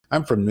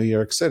I'm from New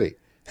York City.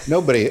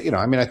 Nobody,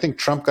 I think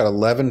Trump got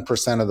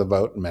 11% of the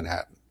vote in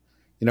Manhattan.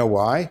 You know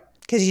why?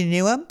 Because you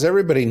knew him? Because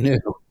everybody knew.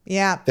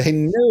 Yeah. They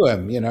knew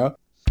him,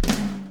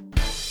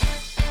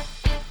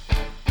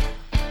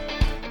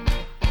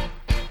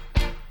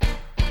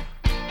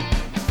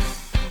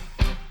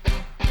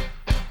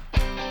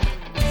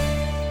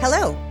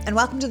 Hello, and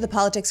welcome to the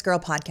Politics Girl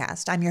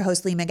podcast. I'm your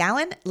host, Lee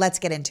McGowan. Let's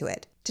get into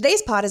it.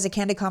 Today's pod is a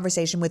candid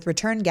conversation with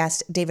return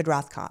guest David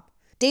Rothkopf.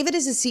 David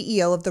is the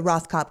CEO of the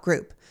Rothkopf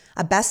Group,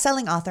 a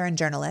best-selling author and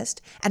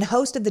journalist, and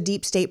host of the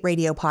Deep State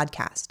Radio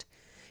podcast.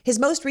 His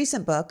most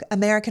recent book,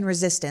 American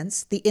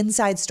Resistance, the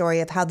inside story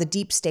of how the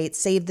deep state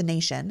saved the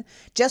nation,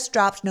 just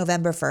dropped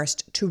November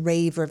 1st to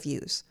rave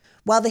reviews.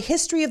 While the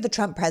history of the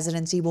Trump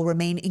presidency will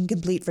remain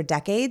incomplete for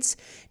decades,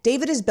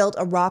 David has built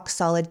a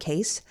rock-solid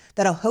case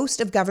that a host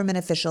of government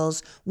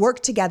officials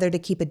worked together to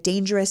keep a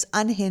dangerous,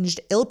 unhinged,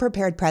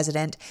 ill-prepared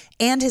president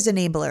and his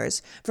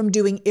enablers from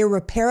doing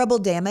irreparable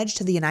damage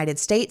to the United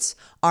States,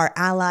 our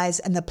allies,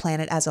 and the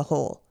planet as a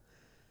whole.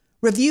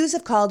 Reviews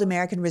have called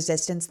American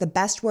Resistance the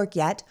best work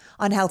yet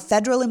on how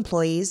federal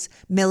employees,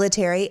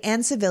 military,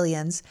 and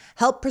civilians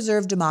help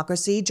preserve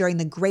democracy during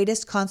the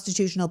greatest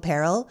constitutional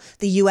peril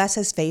the U.S.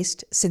 has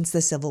faced since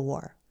the Civil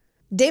War.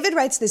 David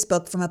writes this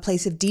book from a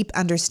place of deep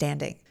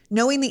understanding,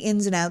 knowing the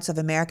ins and outs of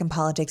American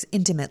politics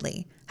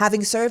intimately,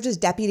 having served as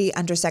Deputy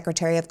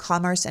Undersecretary of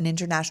Commerce and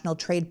International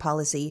Trade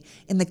Policy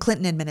in the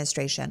Clinton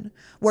administration,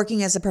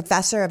 working as a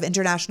professor of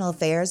international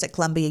affairs at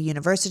Columbia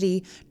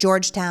University,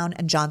 Georgetown,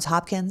 and Johns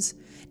Hopkins.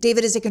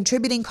 David is a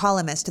contributing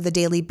columnist to the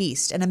Daily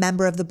Beast and a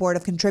member of the board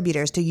of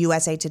contributors to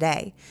USA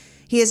Today.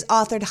 He has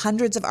authored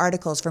hundreds of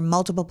articles for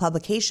multiple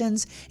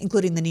publications,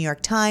 including the New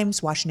York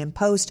Times, Washington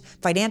Post,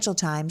 Financial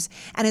Times,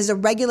 and is a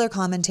regular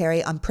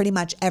commentary on pretty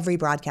much every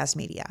broadcast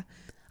media.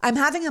 I'm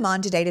having him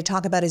on today to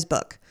talk about his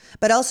book,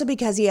 but also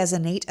because he has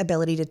an innate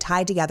ability to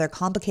tie together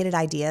complicated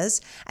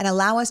ideas and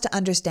allow us to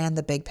understand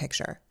the big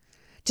picture.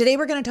 Today,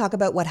 we're going to talk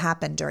about what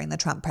happened during the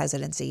Trump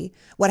presidency,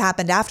 what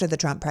happened after the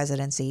Trump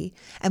presidency,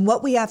 and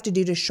what we have to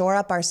do to shore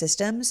up our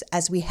systems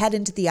as we head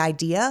into the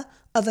idea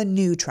of a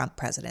new Trump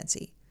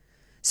presidency.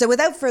 So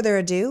without further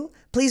ado,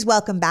 please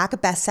welcome back a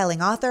best-selling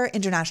author,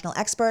 international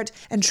expert,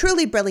 and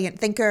truly brilliant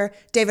thinker,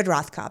 David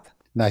Rothkopf.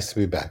 Nice to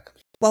be back.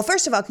 Well,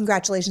 first of all,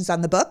 congratulations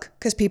on the book,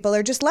 because people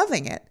are just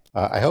loving it.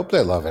 I hope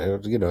they love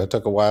it. It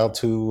took a while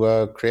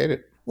to create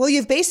it. Well,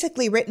 you've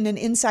basically written an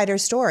insider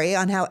story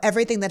on how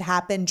everything that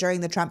happened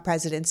during the Trump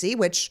presidency,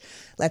 which,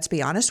 let's be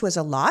honest, was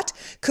a lot,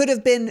 could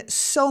have been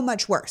so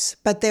much worse.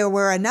 But there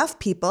were enough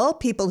people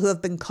who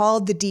have been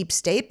called the deep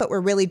state, but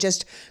were really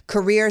just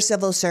career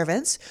civil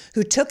servants,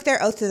 who took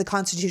their oath to the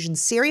Constitution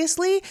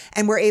seriously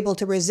and were able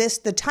to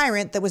resist the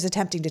tyrant that was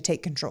attempting to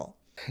take control.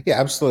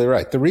 Yeah, absolutely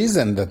right. The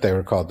reason that they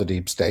were called the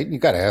deep state, you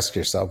got to ask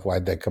yourself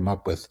why'd they come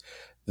up with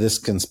this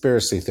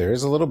conspiracy theory,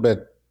 is a little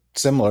bit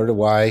similar to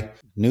why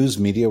news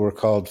media were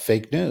called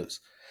fake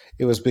news.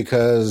 It was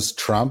because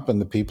Trump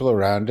and the people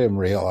around him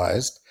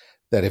realized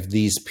that if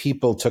these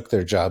people took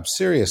their job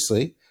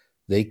seriously,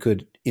 they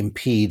could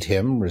impede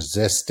him,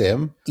 resist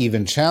him,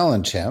 even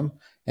challenge him,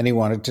 and he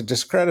wanted to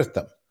discredit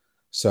them.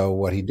 So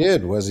what he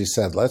did was he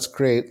said, let's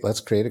create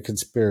a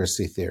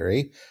conspiracy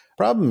theory.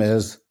 Problem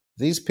is,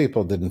 these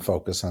people didn't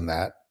focus on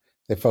that.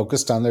 They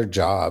focused on their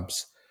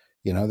jobs.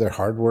 They're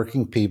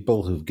hardworking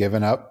people who've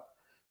given up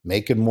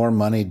making more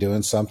money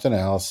doing something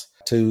else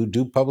to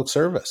do public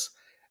service.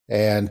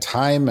 And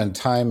time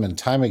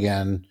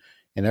again,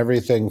 in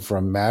everything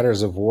from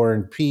matters of war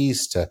and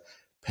peace to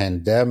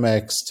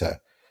pandemics to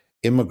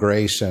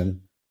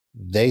immigration,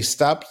 they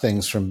stopped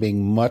things from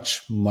being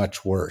much,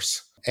 much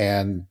worse.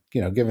 And,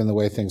 given the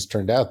way things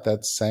turned out,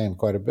 that's saying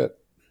quite a bit.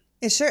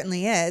 It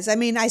certainly is. I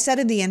mean, I said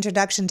in the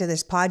introduction to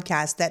this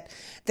podcast that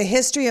the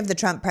history of the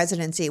Trump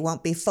presidency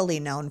won't be fully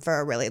known for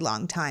a really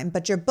long time,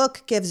 but your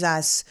book gives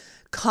us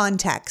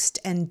context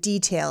and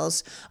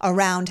details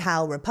around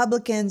how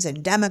Republicans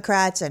and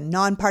Democrats and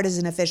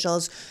nonpartisan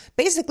officials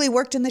basically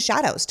worked in the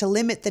shadows to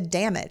limit the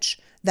damage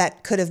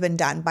that could have been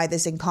done by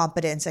this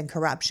incompetence and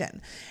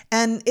corruption.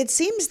 And it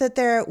seems that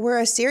there were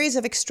a series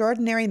of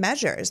extraordinary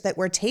measures that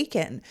were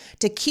taken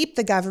to keep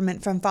the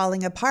government from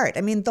falling apart.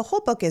 I mean, the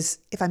whole book is,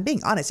 if I'm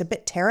being honest, a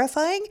bit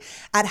terrifying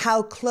at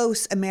how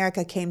close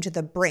America came to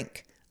the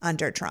brink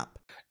under Trump.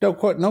 No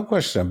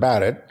question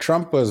about it.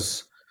 Trump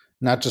was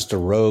not just a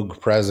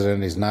rogue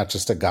president. He's not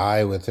just a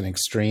guy with an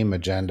extreme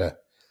agenda.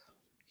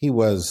 He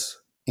was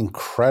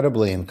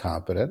incredibly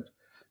incompetent.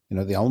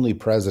 The only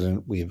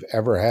president we've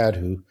ever had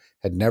who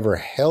had never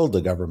held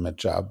a government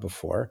job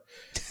before.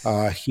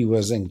 He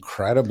was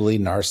incredibly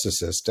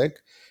narcissistic.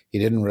 He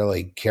didn't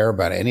really care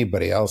about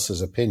anybody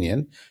else's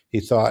opinion. He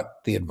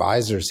thought the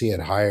advisors he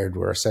had hired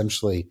were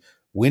essentially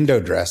window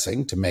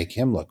dressing to make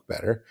him look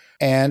better.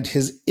 And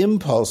his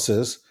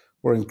impulses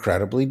were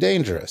incredibly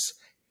dangerous.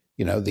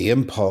 The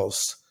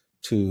impulse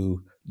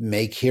to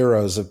make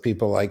heroes of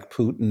people like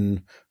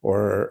Putin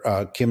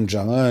or Kim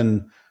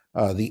Jong-un,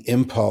 the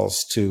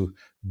impulse to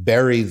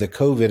bury the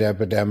COVID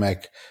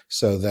epidemic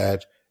so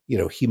that,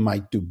 he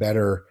might do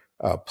better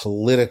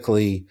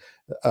politically,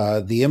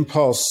 the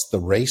impulse, the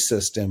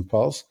racist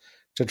impulse,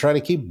 to try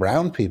to keep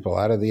brown people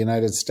out of the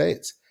United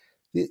States.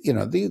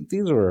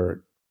 These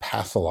were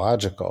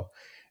pathological.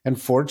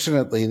 And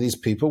fortunately, these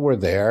people were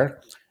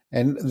there,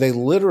 and they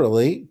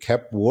literally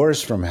kept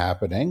wars from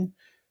happening,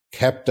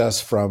 kept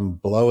us from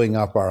blowing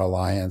up our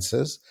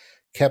alliances,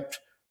 kept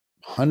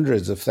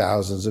hundreds of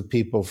thousands of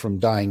people from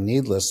dying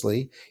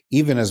needlessly,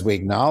 even as we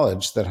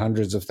acknowledge that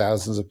hundreds of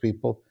thousands of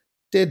people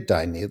did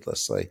die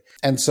needlessly.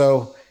 And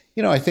so,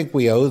 I think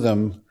we owe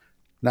them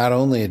not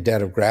only a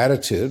debt of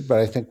gratitude, but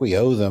I think we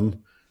owe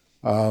them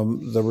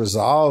the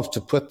resolve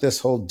to put this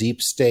whole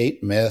deep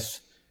state myth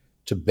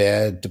to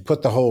bed, to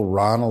put the whole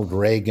Ronald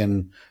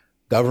Reagan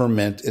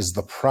government is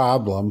the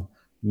problem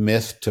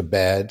myth to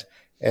bed,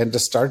 and to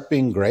start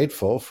being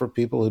grateful for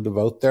people who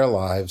devote their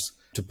lives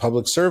to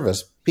public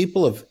service,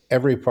 people of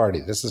every party.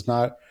 This is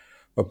not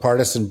a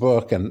partisan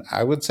book, and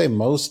I would say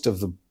most of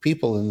the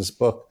people in this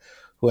book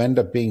who end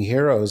up being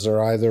heroes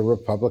are either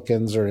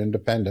Republicans or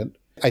independent.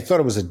 I thought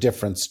it was a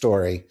different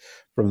story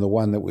from the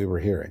one that we were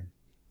hearing.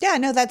 Yeah,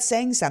 no, that's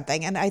saying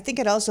something. And I think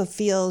it also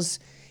feels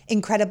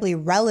incredibly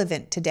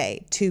relevant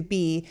today to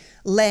be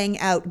laying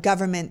out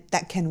government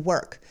that can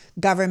work,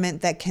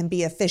 government that can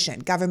be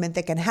efficient, government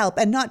that can help,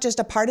 and not just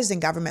a partisan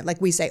government.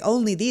 Like we say,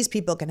 only these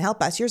people can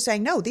help us. You're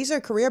saying, no, these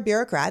are career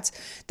bureaucrats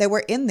that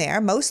were in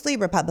there, mostly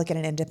Republican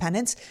and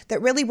independents,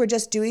 that really were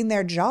just doing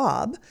their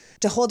job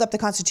to hold up the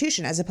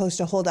Constitution as opposed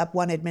to hold up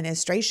one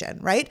administration,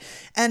 right?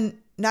 And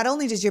not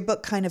only does your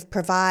book kind of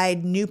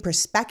provide new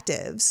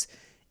perspectives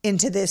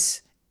into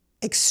this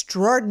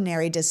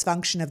extraordinary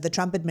dysfunction of the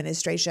Trump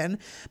administration,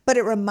 but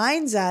it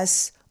reminds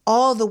us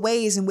all the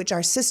ways in which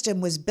our system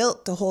was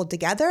built to hold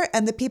together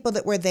and the people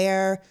that were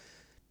there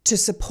to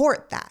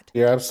support that.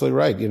 You're absolutely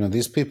right.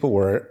 These people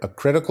were a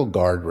critical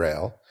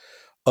guardrail.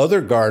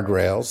 Other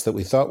guardrails that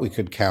we thought we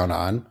could count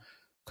on,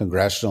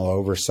 congressional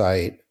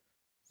oversight,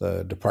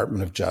 the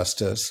Department of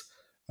Justice,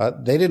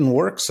 they didn't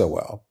work so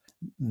well.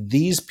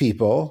 These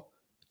people,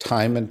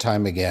 time and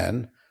time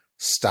again,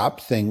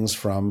 stopped things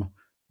from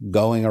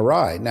going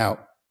awry. Now,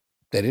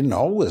 they didn't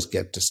always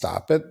get to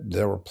stop it.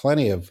 There were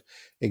plenty of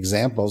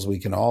examples we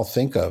can all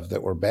think of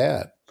that were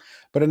bad.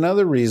 But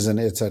another reason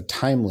it's a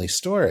timely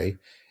story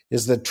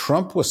is that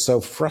Trump was so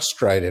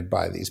frustrated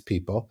by these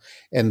people,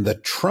 and the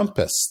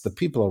Trumpists, the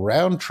people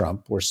around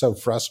Trump, were so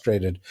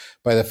frustrated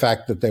by the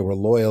fact that they were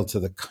loyal to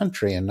the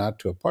country and not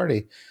to a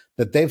party,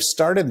 that they've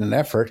started an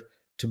effort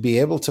to be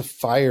able to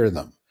fire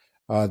them.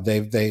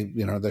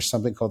 There's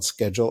something called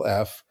Schedule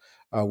F,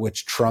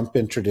 which Trump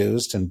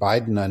introduced and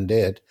Biden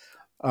undid.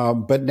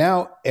 But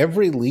now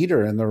every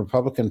leader in the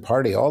Republican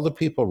Party, all the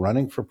people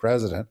running for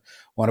president,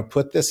 want to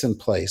put this in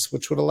place,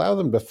 which would allow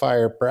them to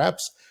fire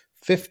perhaps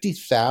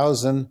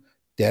 50,000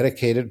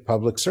 dedicated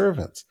public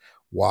servants.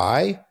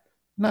 Why?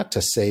 Not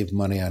to save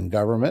money on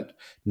government,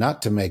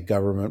 not to make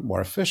government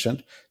more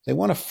efficient. They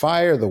want to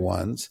fire the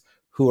ones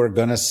who are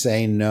going to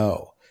say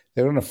no.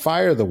 They want to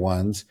fire the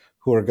ones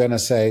who are going to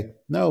say,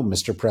 no,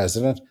 Mr.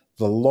 President,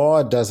 the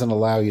law doesn't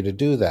allow you to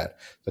do that.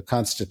 The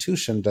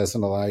Constitution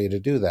doesn't allow you to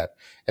do that.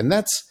 And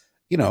that's,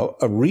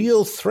 a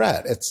real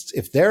threat.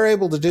 If they're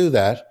able to do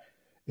that,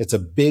 it's a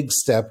big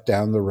step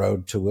down the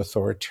road to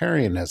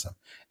authoritarianism.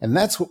 And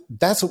that's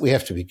what we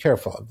have to be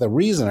careful of. The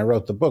reason I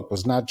wrote the book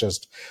was not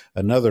just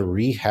another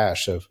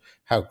rehash of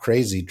how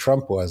crazy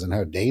Trump was and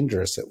how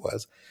dangerous it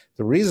was.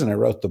 The reason I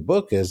wrote the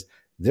book is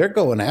they're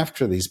going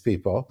after these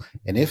people.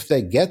 And if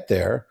they get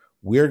there,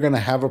 we're going to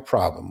have a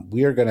problem.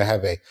 We are going to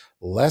have a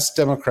less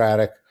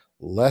democratic,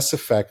 less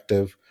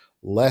effective,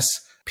 less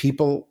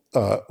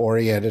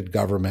people-oriented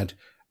government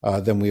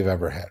than we've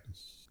ever had.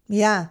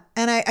 Yeah.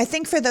 And I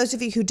think for those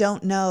of you who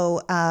don't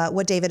know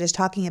what David is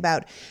talking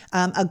about,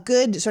 a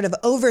good sort of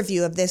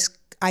overview of this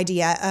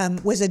idea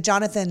was a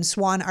Jonathan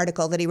Swan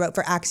article that he wrote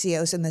for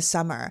Axios in the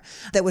summer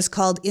that was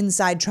called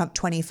Inside Trump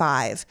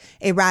 25,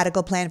 a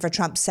radical plan for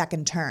Trump's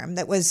second term.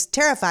 That was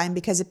terrifying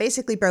because it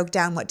basically broke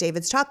down what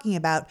David's talking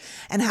about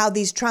and how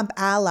these Trump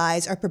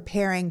allies are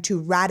preparing to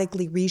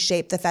radically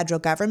reshape the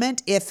federal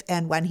government if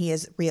and when he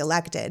is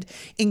reelected,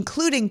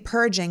 including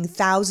purging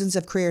thousands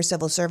of career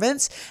civil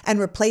servants and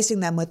replacing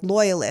them with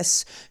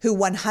loyalists who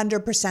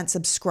 100%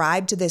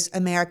 subscribe to this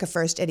America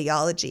First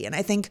ideology. And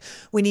I think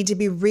we need to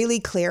be really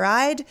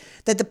clear-eyed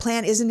that the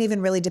plan isn't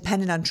even really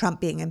dependent on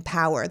Trump being in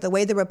power. The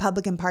way the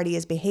Republican Party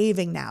is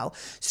behaving now,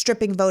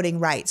 stripping voting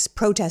rights,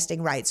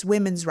 protesting rights,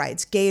 women's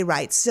rights, gay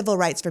rights, civil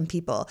rights from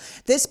people.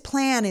 This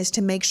plan is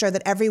to make sure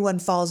that everyone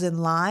falls in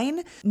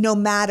line, no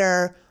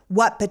matter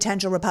what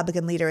potential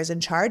Republican leader is in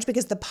charge,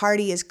 because the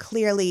party is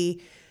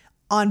clearly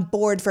on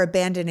board for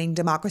abandoning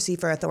democracy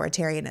for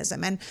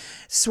authoritarianism. And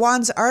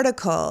Swan's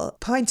article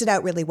points it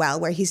out really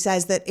well, where he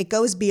says that it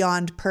goes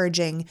beyond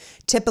purging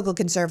typical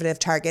conservative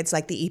targets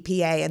like the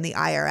EPA and the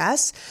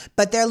IRS,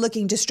 but they're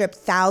looking to strip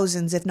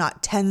thousands, if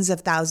not tens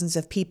of thousands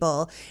of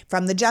people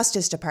from the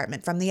Justice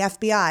Department, from the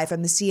FBI,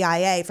 from the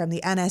CIA, from the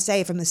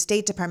NSA, from the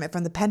State Department,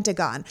 from the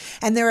Pentagon.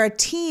 And there are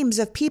teams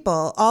of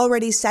people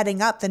already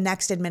setting up the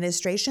next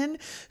administration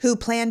who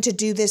plan to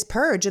do this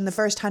purge in the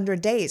first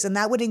 100 days. And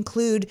that would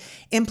include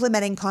implementing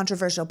implementing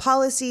controversial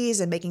policies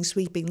and making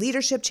sweeping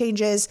leadership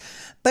changes.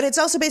 But it's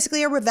also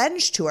basically a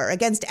revenge tour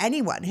against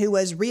anyone who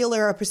was real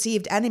or a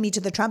perceived enemy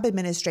to the Trump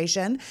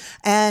administration.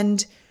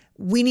 And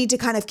we need to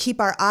kind of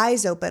keep our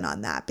eyes open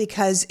on that,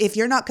 because if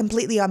you're not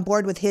completely on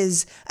board with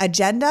his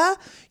agenda,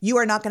 you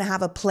are not going to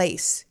have a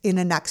place in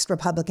a next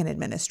Republican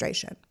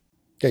administration.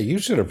 Yeah, you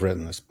should have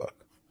written this book.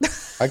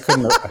 I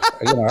couldn't,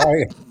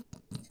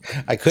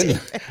 I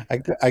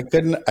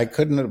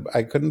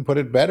couldn't put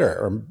it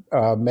better.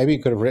 Or maybe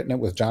you could have written it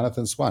with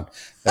Jonathan Swan.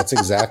 That's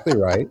exactly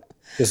right.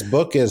 This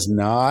book is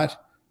not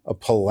a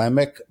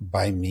polemic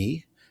by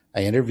me.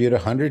 I interviewed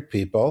 100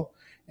 people,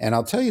 and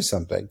I'll tell you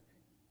something.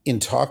 In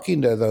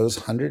talking to those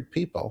 100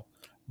 people,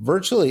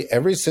 virtually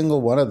every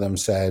single one of them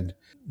said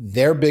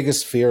their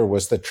biggest fear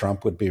was that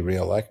Trump would be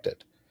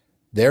reelected.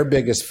 Their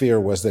biggest fear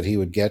was that he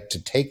would get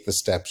to take the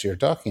steps you're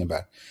talking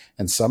about.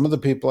 And some of the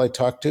people I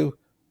talked to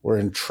were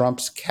in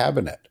Trump's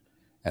cabinet,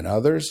 and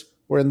others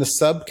were in the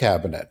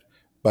sub-cabinet,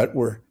 but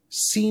were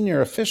senior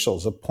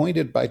officials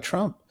appointed by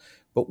Trump.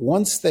 But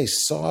once they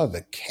saw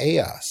the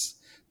chaos,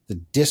 the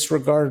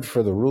disregard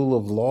for the rule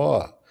of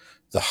law,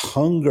 the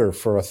hunger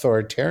for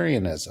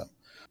authoritarianism,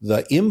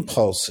 the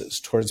impulses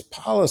towards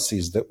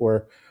policies that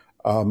were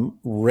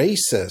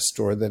racist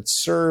or that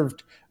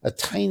served a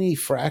tiny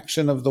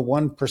fraction of the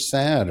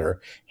 1%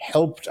 or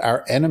helped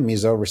our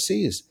enemies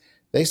overseas,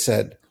 they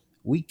said,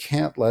 we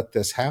can't let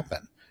this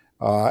happen.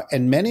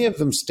 And many of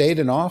them stayed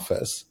in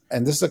office.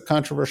 And this is a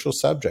controversial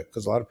subject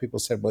because a lot of people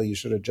said, well, you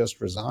should have just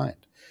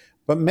resigned.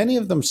 But many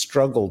of them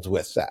struggled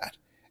with that.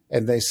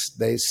 And they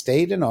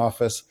stayed in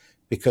office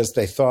because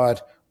they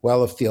thought,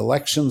 well, if the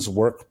elections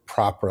work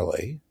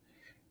properly,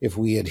 if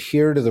we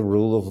adhere to the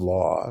rule of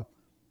law,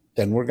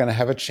 then we're going to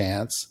have a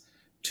chance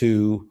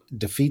to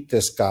defeat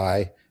this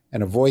guy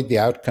and avoid the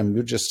outcome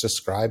you just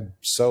described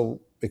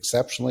so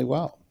exceptionally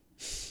well.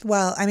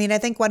 Well, I mean, I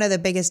think one of the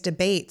biggest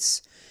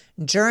debates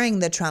during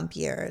the Trump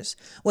years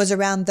was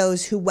around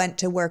those who went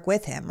to work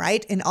with him,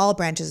 right? In all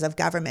branches of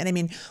government. I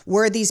mean,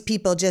 were these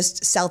people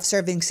just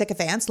self-serving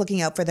sycophants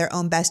looking out for their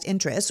own best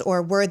interests,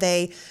 or were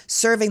they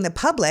serving the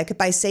public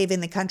by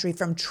saving the country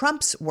from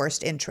Trump's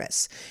worst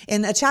interests?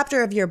 In a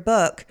chapter of your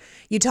book,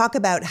 you talk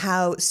about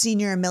how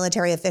senior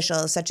military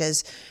officials such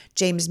as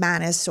James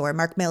Mattis or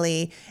Mark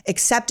Milley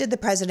accepted the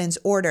president's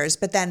orders,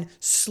 but then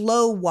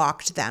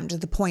slow-walked them to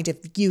the point of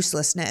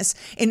uselessness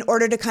in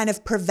order to kind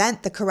of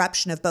prevent the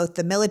corruption of both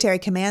the military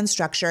command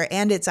structure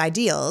and its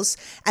ideals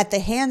at the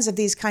hands of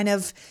these kind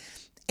of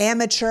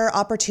amateur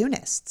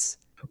opportunists.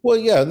 Well,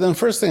 yeah, the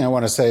first thing I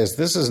want to say is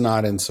this is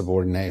not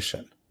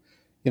insubordination.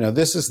 You know,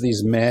 this is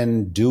these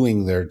men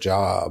doing their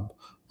job,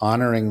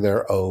 honoring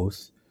their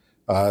oath.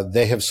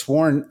 They have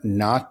sworn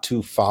not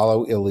to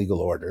follow illegal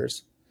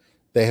orders.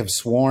 They have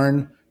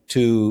sworn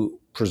to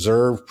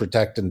preserve,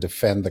 protect, and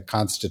defend the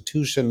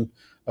Constitution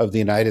of the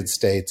United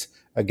States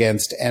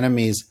against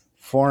enemies,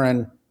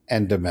 foreign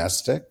and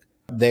domestic.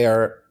 They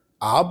are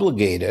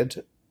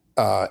obligated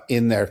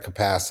in their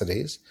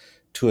capacities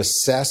to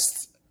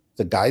assess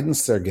the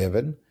guidance they're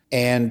given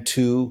and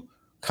to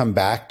come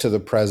back to the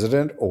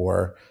president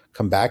or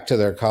come back to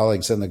their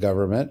colleagues in the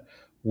government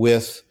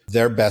with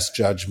their best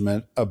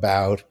judgment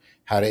about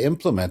how to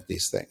implement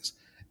these things.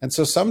 And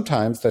so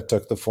sometimes that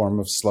took the form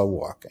of slow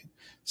walking.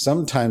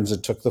 Sometimes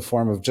it took the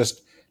form of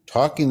just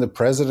talking the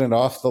president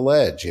off the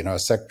ledge. You know, a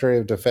Secretary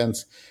of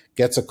Defense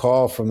gets a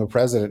call from the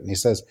president and he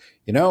says,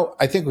 you know,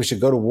 I think we should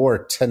go to war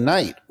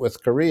tonight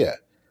with Korea.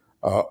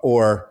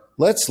 Or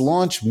let's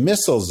launch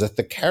missiles at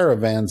the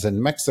caravans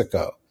in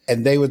Mexico.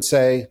 And they would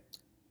say,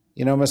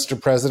 you know,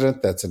 Mr.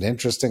 President, that's an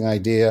interesting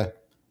idea.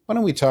 Why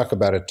don't we talk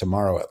about it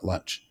tomorrow at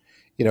lunch?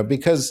 You know,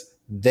 because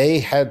they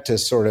had to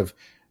sort of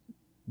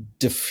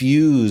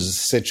diffuse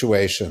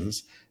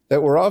situations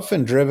that were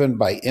often driven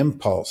by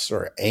impulse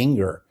or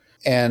anger.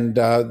 And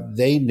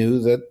they knew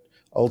that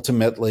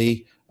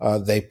ultimately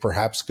they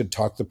perhaps could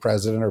talk the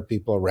president or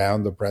people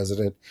around the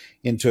president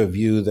into a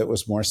view that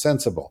was more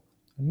sensible.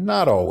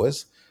 Not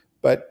always,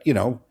 but, you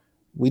know,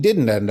 we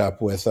didn't end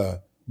up with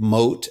a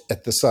moat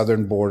at the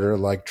southern border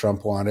like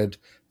Trump wanted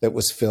that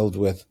was filled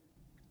with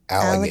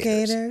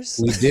alligators.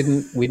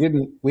 We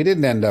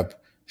didn't end up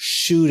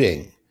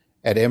shooting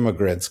at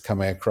immigrants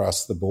coming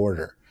across the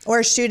border.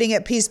 Or shooting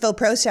at peaceful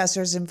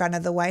protesters in front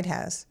of the White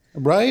House.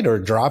 Right, or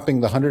dropping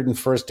the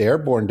 101st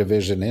Airborne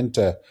Division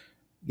into,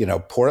 you know,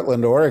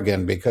 Portland,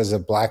 Oregon because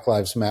of Black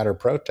Lives Matter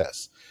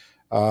protests.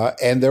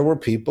 And there were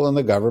people in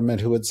the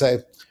government who would say,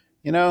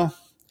 you know,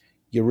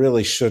 you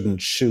really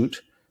shouldn't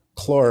shoot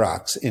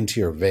Clorox into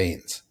your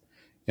veins.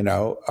 You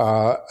know,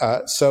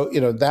 so,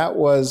 you know, that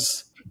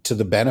was to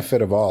the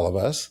benefit of all of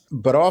us.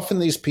 But often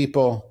these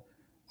people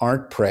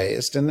aren't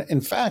praised. And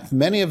in fact,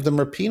 many of them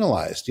are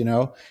penalized. You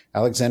know,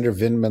 Alexander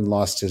Vindman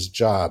lost his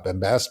job.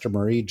 Ambassador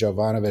Marie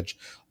Jovanovic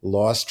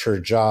lost her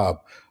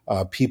job.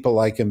 People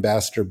like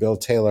Ambassador Bill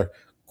Taylor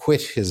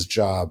quit his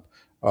job.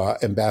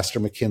 Ambassador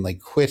McKinley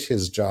quit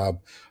his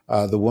job.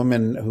 The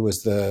woman who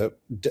was the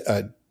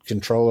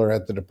controller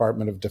at the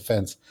Department of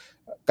Defense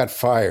got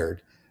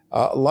fired.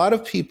 A lot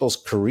of people's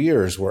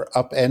careers were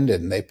upended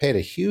and they paid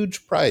a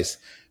huge price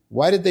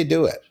Why did they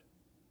do it?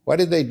 Why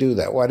did they do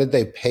that? Why did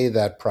they pay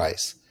that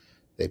price?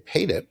 They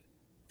paid it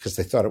because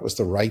they thought it was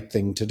the right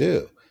thing to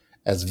do.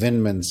 As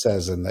Vindman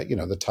says in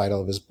the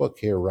title of his book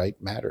here,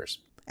 Right Matters.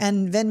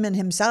 And Vindman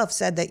himself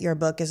said that your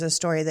book is a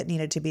story that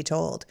needed to be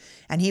told.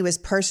 And he was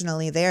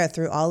personally there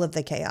through all of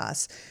the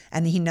chaos.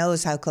 And he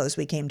knows how close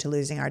we came to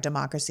losing our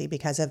democracy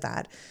because of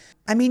that.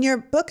 I mean, your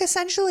book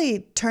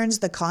essentially turns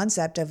the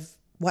concept of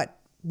what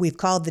we've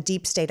called the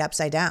deep state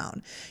upside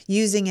down,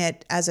 using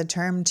it as a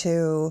term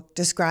to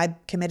describe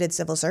committed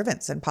civil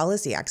servants and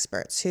policy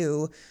experts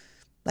who,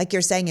 like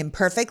you're saying,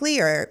 imperfectly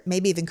or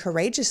maybe even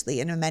courageously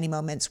in many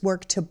moments,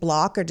 work to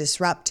block or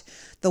disrupt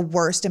the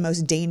worst and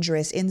most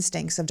dangerous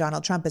instincts of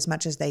Donald Trump as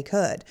much as they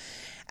could.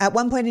 At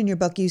one point in your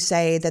book, you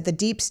say that the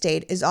deep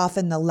state is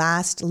often the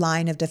last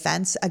line of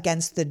defense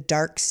against the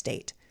dark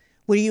state.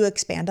 Will you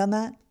expand on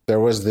that? There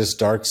was this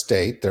dark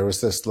state. There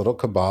was this little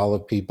cabal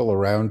of people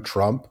around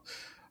Trump,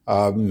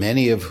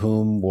 many of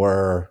whom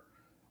were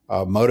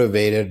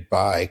motivated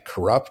by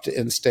corrupt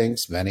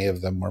instincts. Many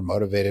of them were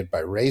motivated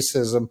by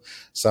racism.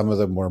 Some of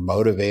them were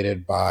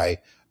motivated by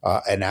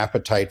an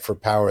appetite for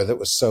power that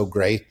was so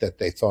great that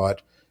they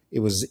thought it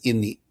was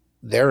in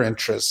their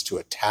interest to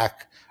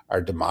attack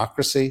our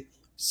democracy.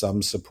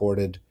 Some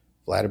supported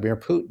Vladimir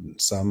Putin.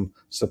 Some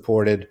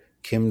supported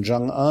Kim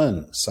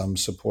Jong-un. Some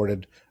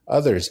supported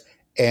others.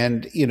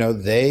 And,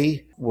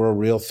 they were a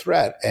real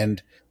threat.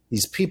 And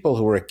these people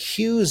who were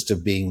accused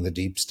of being the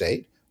deep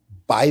state,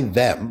 by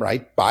them,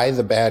 right, by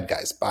the bad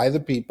guys, by the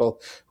people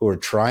who were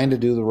trying to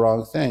do the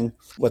wrong thing,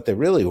 what they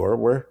really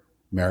were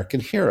American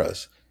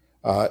heroes.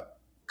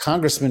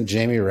 Congressman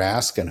Jamie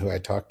Raskin, who I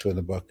talked to in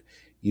the book,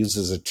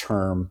 uses a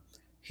term.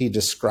 He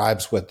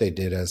describes what they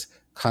did as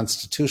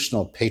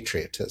constitutional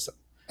patriotism.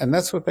 And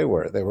that's what they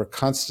were. They were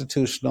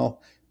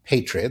constitutional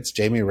patriots.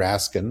 Jamie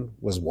Raskin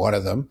was one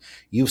of them.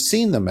 You've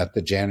seen them at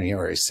the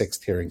January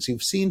 6th hearings.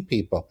 You've seen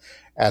people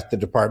at the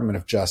Department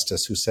of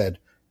Justice who said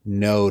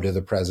no to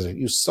the president.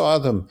 You saw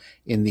them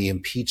in the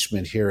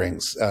impeachment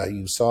hearings.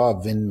 You saw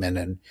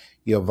Vindman and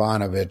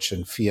Yovanovitch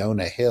and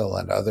Fiona Hill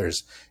and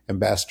others,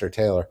 Ambassador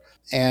Taylor.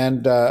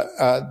 And,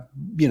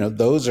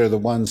 those are the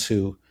ones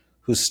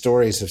whose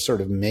stories have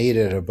sort of made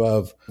it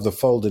above the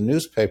fold in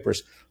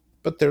newspapers.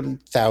 But there are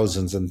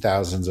thousands and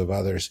thousands of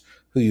others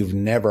who you've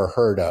never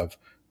heard of,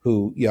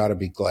 who you ought to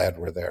be glad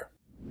were there.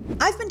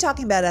 I've been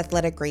talking about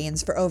athletic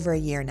greens for over a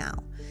year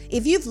now.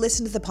 If you've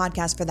listened to the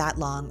podcast for that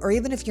long, or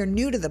even if you're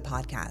new to the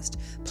podcast,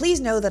 please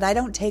know that I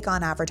don't take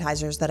on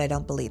advertisers that I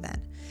don't believe in.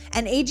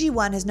 And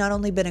AG1 has not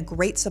only been a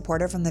great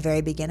supporter from the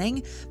very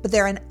beginning, but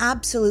they're an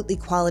absolutely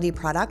quality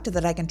product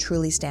that I can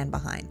truly stand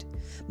behind.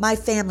 My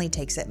family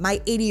takes it. My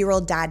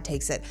 80-year-old dad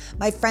takes it.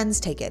 My friends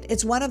take it.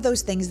 It's one of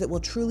those things that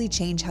will truly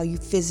change how you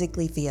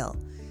physically feel.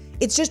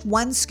 It's just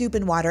one scoop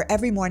in water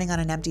every morning on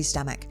an empty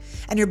stomach,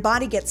 and your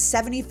body gets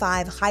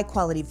 75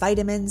 high-quality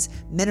vitamins,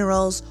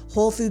 minerals,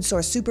 whole food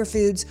source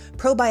superfoods,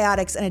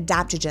 probiotics, and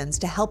adaptogens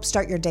to help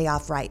start your day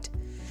off right.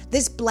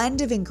 This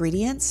blend of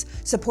ingredients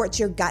supports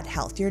your gut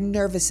health, your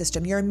nervous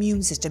system, your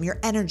immune system, your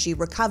energy,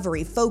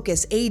 recovery,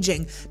 focus,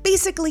 aging,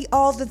 basically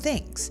all the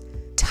things.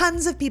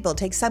 Tons of people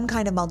take some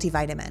kind of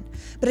multivitamin,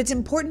 but it's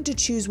important to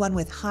choose one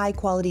with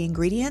high-quality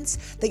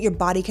ingredients that your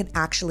body can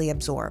actually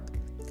absorb.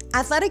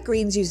 Athletic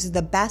Greens uses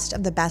the best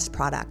of the best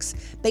products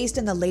based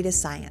on the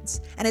latest science,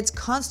 and it's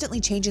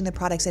constantly changing the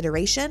product's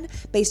iteration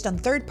based on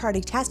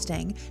third-party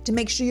testing to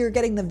make sure you're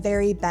getting the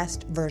very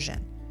best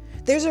version.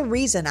 There's a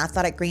reason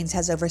Athletic Greens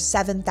has over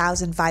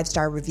 7,000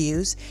 five-star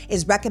reviews,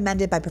 is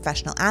recommended by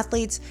professional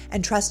athletes,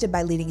 and trusted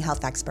by leading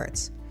health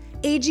experts.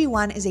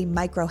 AG1 is a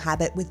micro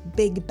habit with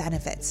big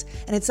benefits,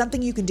 and it's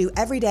something you can do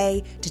every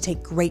day to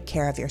take great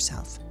care of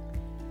yourself.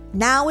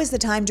 Now is the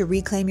time to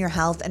reclaim your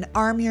health and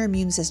arm your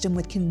immune system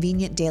with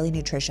convenient daily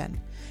nutrition.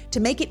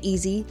 To make it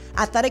easy,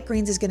 Athletic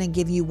Greens is going to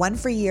give you 1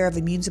 free year of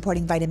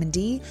immune-supporting vitamin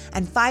D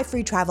and 5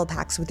 free travel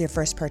packs with your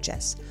first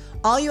purchase.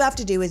 All you have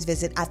to do is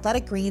visit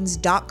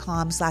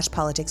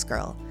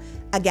athleticgreens.com/politicsgirl.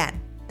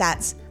 Again,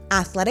 that's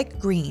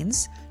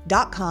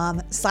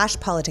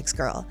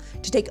athleticgreens.com/politicsgirl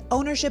to take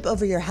ownership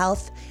over your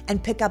health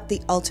and pick up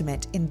the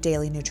ultimate in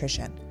daily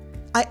nutrition.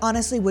 I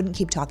honestly wouldn't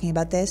keep talking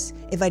about this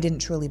if I didn't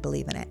truly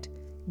believe in it.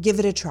 Give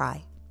it a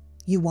try.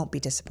 You won't be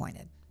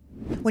disappointed.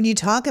 When you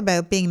talk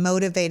about being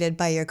motivated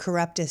by your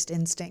corruptest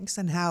instincts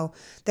and how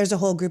there's a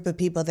whole group of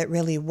people that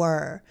really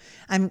were,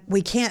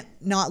 we can't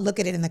not look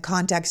at it in the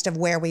context of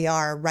where we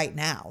are right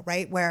now,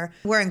 right? Where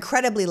we're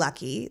incredibly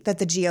lucky that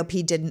the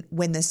GOP didn't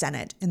win the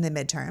Senate in the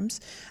midterms.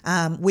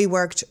 We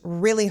worked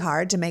really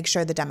hard to make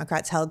sure the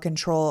Democrats held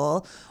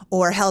control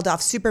or held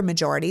off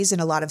supermajorities in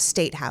a lot of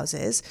state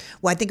houses.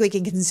 Well, I think we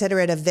can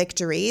consider it a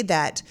victory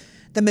that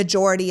the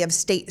majority of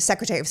state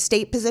Secretary of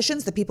State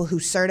positions, the people who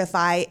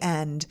certify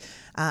and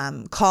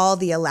call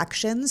the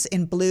elections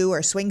in blue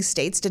or swing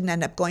states, didn't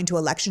end up going to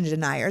election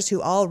deniers who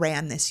all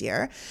ran this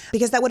year,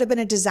 because that would have been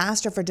a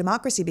disaster for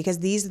democracy, because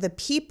these are the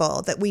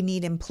people that we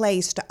need in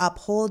place to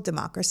uphold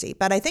democracy.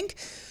 But I think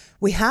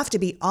we have to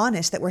be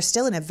honest that we're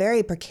still in a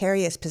very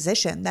precarious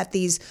position, that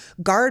these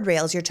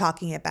guardrails you're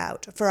talking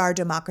about for our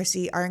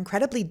democracy are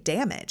incredibly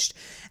damaged.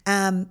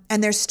 And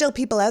there's still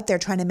people out there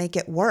trying to make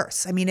it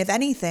worse. I mean, if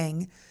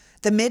anything,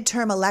 the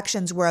midterm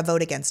elections were a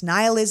vote against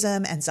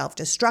nihilism and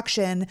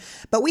self-destruction,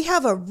 but we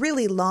have a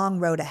really long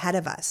road ahead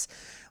of us.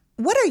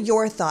 What are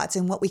your thoughts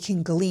and what we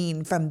can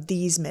glean from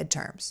these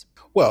midterms?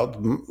 Well,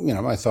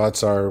 my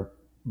thoughts are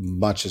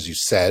much as you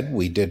said.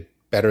 We did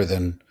better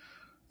than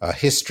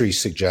history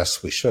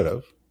suggests we should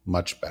have,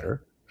 much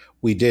better.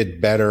 We did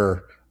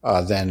better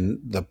than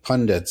the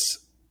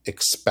pundits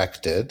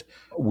expected.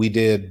 We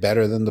did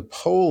better than the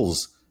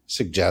polls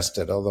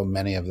suggested, although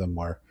many of them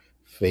were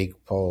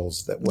fake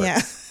polls that were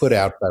put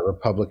out by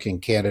Republican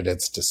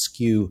candidates to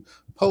skew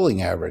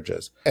polling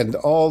averages. And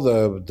all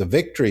the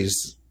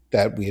victories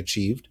that we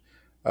achieved,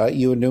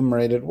 you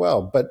enumerated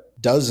well,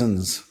 but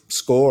dozens,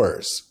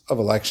 scores of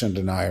election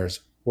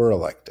deniers were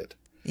elected.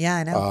 Yeah,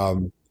 I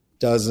know.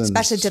 Dozens,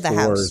 especially to the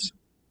House.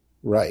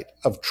 Right,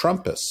 of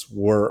Trumpists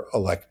were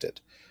elected.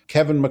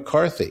 Kevin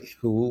McCarthy,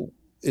 who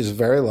is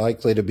very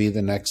likely to be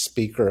the next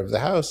Speaker of the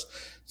House,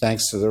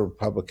 thanks to the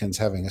Republicans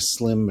having a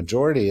slim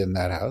majority in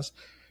that House,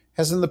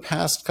 has in the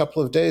past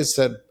couple of days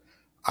said,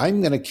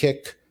 I'm going to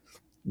kick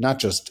not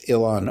just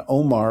Ilhan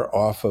Omar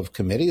off of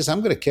committees,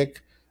 I'm going to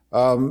kick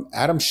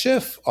Adam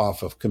Schiff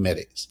off of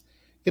committees.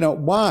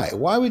 Why?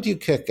 Why would you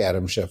kick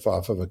Adam Schiff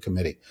off of a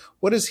committee?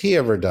 What has he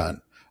ever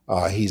done?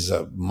 He's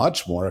a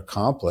much more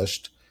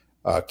accomplished,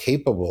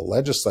 capable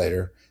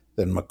legislator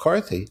than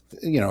McCarthy.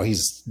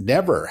 He's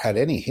never had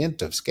any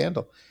hint of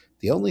scandal.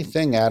 The only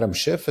thing Adam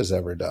Schiff has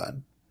ever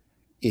done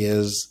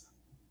is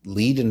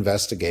lead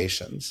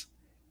investigations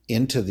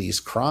into these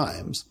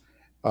crimes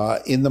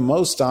in the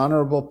most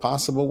honorable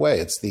possible way.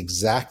 It's the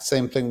exact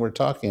same thing we're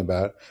talking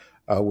about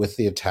with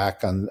the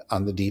attack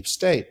on the deep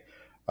state.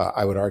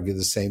 I would argue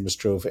the same is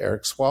true of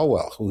Eric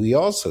Swalwell, who he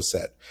also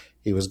said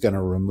he was going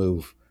to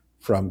remove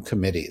from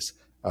committees.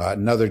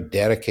 Another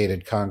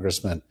dedicated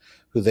congressman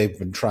who they've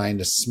been trying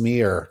to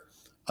smear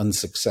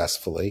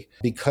unsuccessfully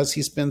because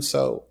he's been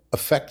so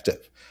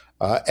effective.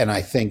 And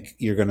I think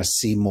you're going to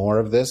see more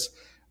of this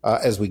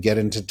as we get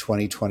into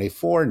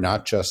 2024,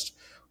 not just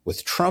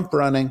with Trump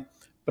running,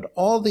 but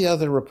all the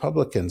other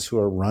Republicans who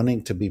are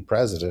running to be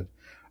president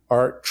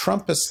are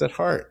Trumpists at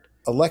heart,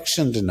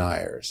 election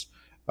deniers.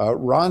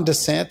 Ron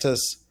DeSantis,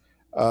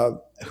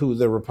 who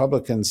the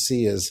Republicans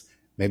see as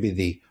maybe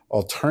the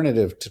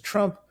alternative to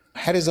Trump,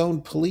 had his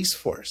own police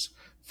force,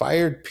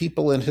 fired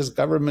people in his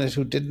government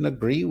who didn't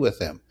agree with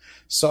him,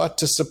 sought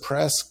to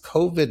suppress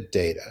COVID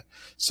data,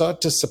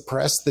 sought to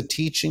suppress the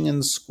teaching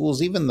in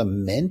schools, even the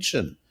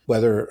mention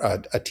whether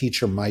a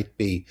teacher might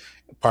be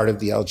part of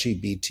the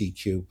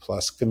LGBTQ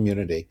plus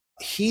community.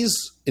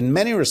 He's in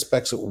many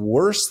respects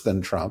worse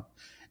than Trump.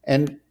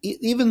 And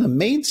even the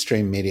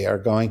mainstream media are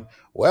going,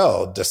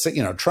 well,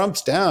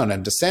 Trump's down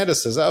and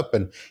DeSantis is up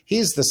and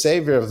he's the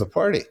savior of the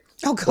party.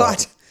 Oh,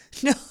 God.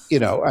 Well,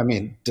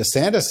 no.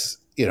 DeSantis,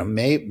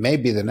 may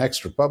be the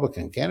next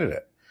Republican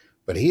candidate,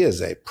 but he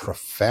is a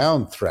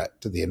profound threat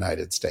to the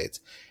United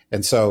States.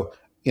 And so,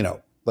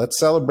 let's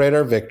celebrate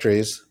our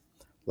victories.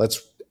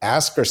 Let's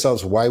ask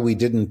ourselves why we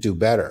didn't do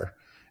better.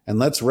 And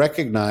let's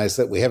recognize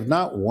that we have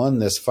not won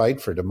this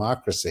fight for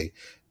democracy.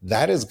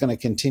 That is going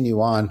to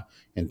continue on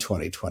in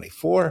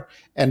 2024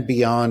 and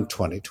beyond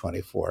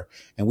 2024.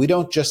 And we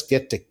don't just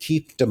get to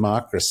keep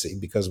democracy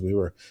because we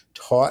were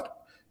taught,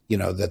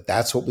 that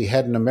that's what we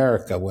had in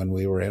America when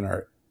we were in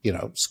our,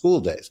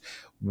 school days.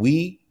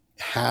 We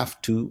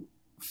have to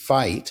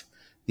fight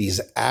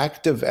these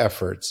active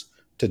efforts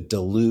to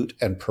dilute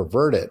and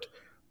pervert it,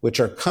 which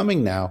are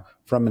coming now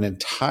from an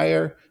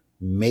entire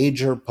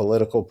major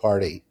political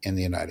party in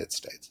the United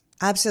States.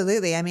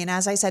 Absolutely. I mean,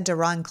 as I said to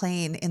Ron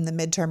Klain in the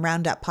Midterm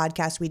Roundup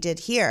podcast we did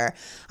here,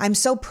 I'm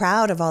so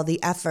proud of all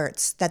the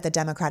efforts that the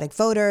Democratic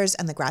voters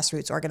and the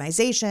grassroots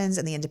organizations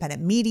and the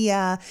independent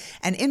media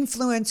and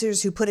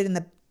influencers who put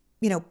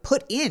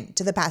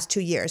into the past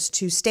 2 years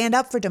to stand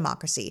up for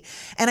democracy.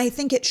 And I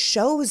think it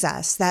shows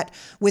us that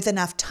with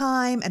enough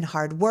time and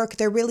hard work,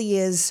 there really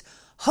is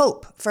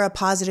hope for a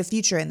positive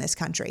future in this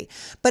country.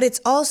 But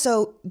it's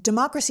also,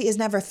 democracy is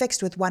never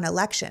fixed with one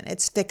election.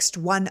 It's fixed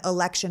one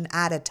election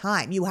at a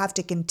time. You have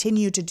to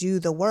continue to do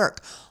the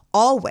work.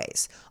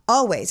 Always.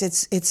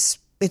 It's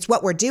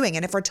what we're doing.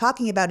 And if we're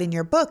talking about in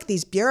your book,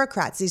 these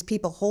bureaucrats, these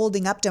people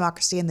holding up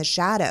democracy in the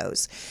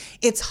shadows,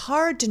 it's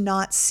hard to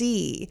not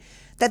see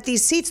that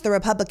these seats the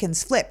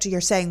Republicans flipped. You're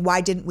saying,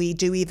 why didn't we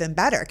do even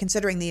better,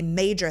 considering the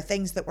major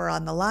things that were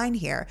on the line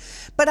here?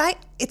 But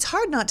it's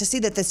hard not to see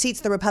that the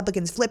seats the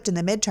Republicans flipped in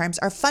the midterms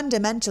are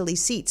fundamentally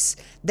seats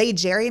they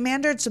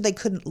gerrymandered so they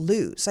couldn't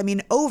lose. I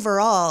mean,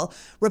 overall,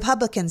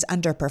 Republicans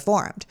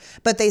underperformed,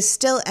 but they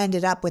still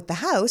ended up with the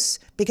House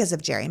because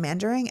of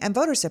gerrymandering and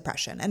voter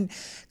suppression. And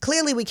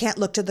clearly we can't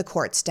look to the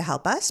courts to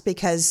help us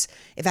because,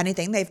 if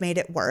anything, they've made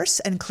it worse.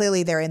 And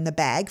clearly they're in the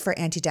bag for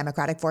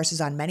anti-democratic forces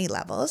on many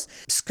levels.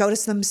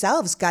 SCOTUS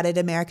themselves gutted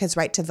America's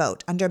right to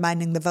vote,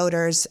 undermining the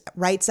Voters'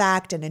 Rights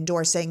Act and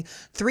endorsing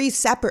 3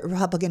 separate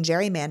Republican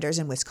gerrymanders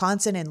in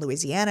Wisconsin and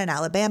Louisiana and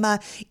Alabama,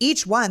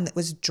 each one that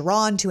was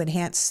drawn to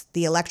enhance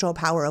the electoral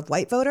power of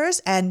white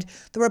voters. And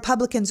the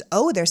Republicans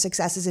owe their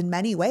successes in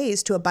many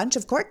ways to a bunch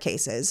of court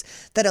cases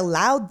that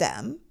allowed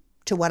them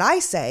to, what I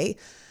say,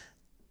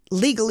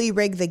 legally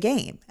rig the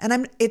game.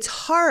 And it's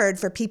hard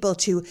for people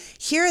to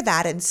hear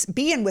that and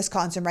be in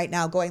Wisconsin right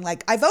now going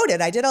like, I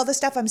voted, I did all the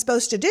stuff I'm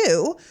supposed to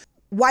do.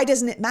 Why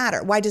doesn't it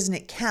matter? Why doesn't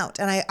it count?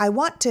 And I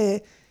want to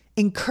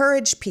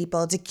encourage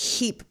people to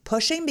keep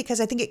pushing, because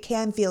I think it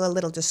can feel a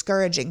little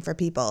discouraging for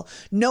people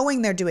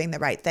knowing they're doing the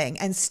right thing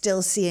and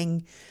still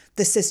seeing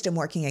the system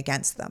working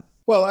against them.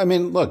 Well, I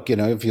mean, look,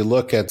 if you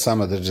look at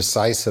some of the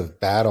decisive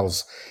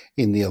battles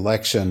in the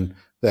election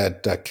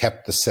that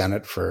kept the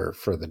Senate for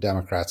the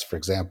Democrats, for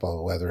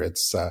example, whether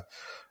it's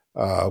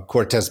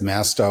Cortez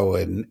Masto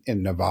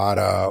in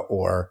Nevada,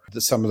 or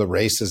some of the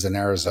races in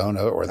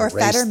Arizona, or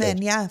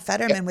Fetterman,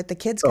 Fetterman with the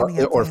kids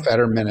coming up, or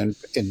Fetterman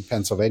in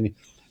Pennsylvania.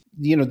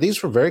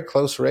 These were very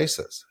close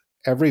races.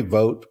 Every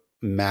vote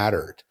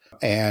mattered.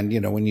 And,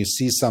 when you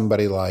see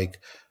somebody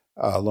like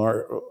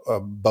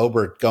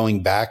Boebert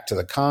going back to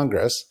the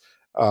Congress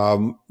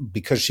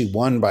because she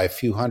won by a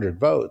few hundred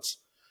votes,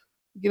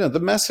 the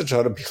message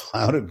ought to be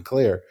loud and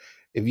clear.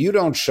 If you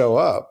don't show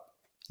up,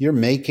 you're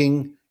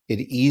making it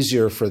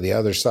easier for the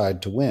other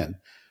side to win.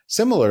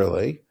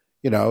 Similarly,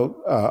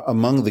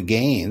 among the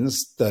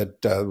gains that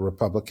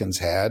Republicans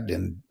had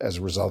as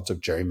a result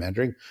of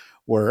gerrymandering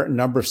were a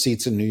number of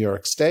seats in New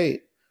York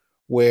State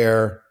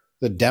where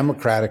the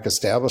Democratic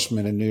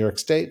establishment in New York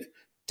State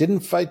didn't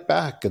fight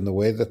back in the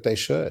way that they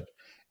should.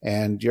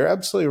 And you're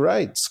absolutely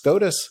right.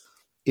 SCOTUS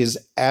is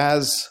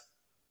as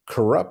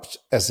corrupt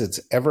as it's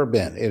ever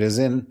been. It is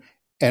and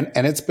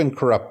it's been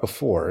corrupt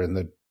before in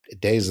the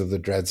days of the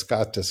Dred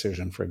Scott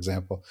decision, for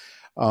example.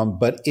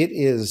 But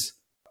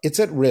it's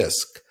at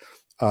risk.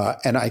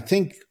 And I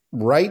think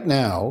right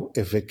now,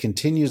 if it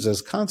continues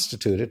as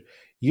constituted,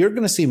 you're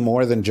going to see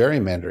more than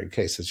gerrymandering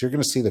cases. You're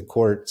going to see the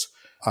courts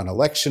on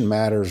election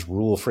matters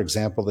rule, for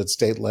example, that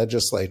state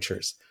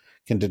legislatures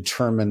can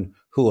determine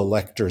who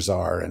electors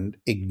are and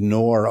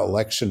ignore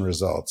election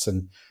results.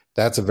 And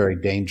that's a very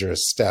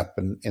dangerous step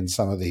in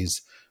some of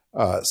these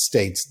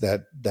states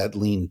that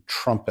lean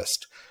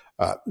Trumpist.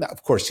 Now,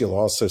 of course, you'll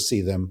also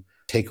see them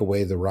take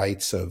away the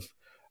rights of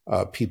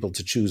people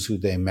to choose who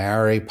they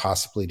marry,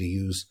 possibly to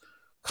use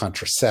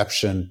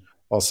contraception,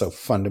 also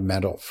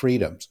fundamental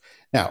freedoms.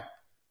 Now,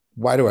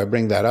 why do I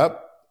bring that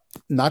up?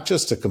 Not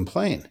just to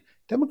complain.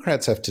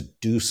 Democrats have to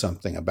do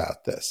something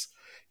about this.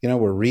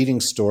 We're reading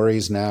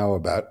stories now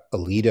about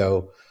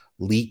Alito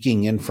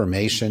leaking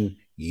information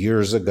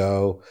years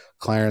ago.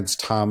 Clarence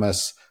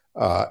Thomas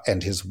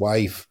and his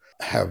wife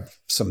have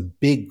some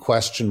big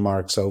question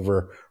marks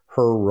over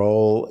her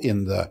role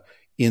in the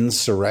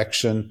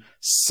insurrection.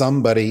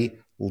 Somebody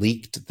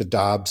leaked the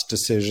Dobbs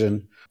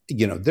decision.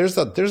 There's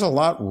a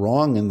lot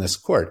wrong in this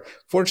court.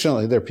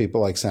 Fortunately, there are people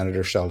like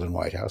Senator Sheldon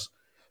Whitehouse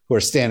who are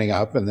standing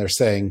up and they're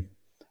saying,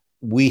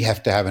 we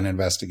have to have an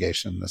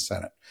investigation in the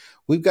Senate.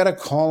 We've got to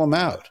call them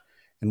out.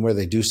 And where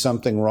they do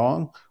something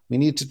wrong, we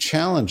need to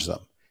challenge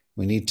them.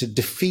 We need to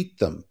defeat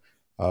them.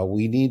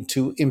 We need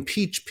to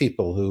impeach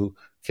people who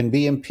can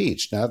be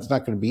impeached. Now, it's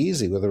not going to be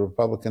easy with a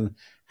Republican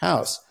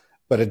House,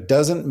 but it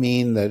doesn't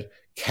mean that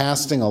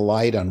casting a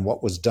light on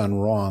what was done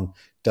wrong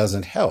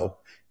doesn't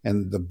help.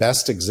 And the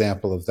best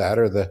example of that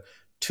are the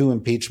 2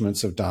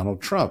 impeachments of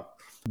Donald Trump.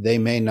 They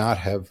may not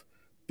have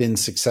been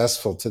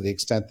successful to the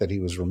extent that he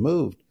was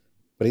removed,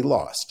 but he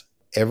lost.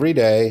 Every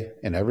day,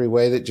 in every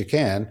way that you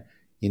can,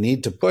 you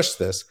need to push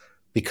this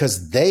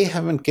because they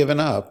haven't given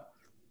up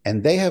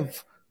and they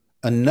have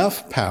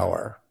enough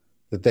power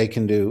that they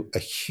can do a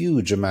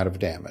huge amount of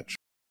damage.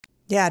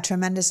 Yeah,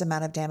 tremendous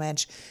amount of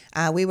damage.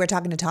 We were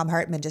talking to Tom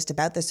Hartman just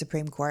about the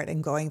Supreme Court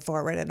and going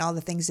forward and all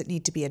the things that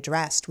need to be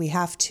addressed. We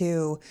have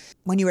to,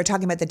 when you were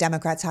talking about the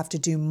Democrats have to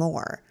do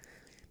more,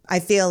 I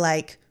feel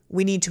like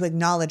we need to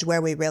acknowledge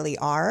where we really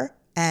are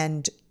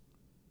and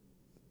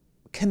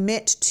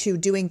commit to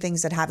doing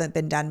things that haven't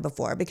been done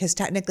before, because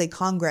technically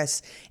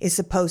Congress is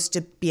supposed to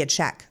be a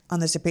check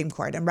on the Supreme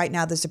Court. And right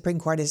now the Supreme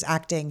Court is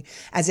acting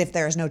as if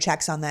there's no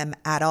checks on them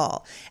at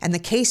all. And the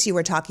case you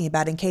were talking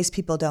about, in case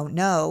people don't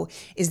know,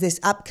 is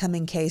this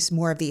upcoming case,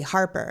 Moore v.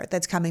 Harper,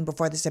 that's coming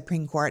before the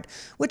Supreme Court,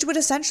 which would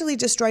essentially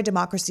destroy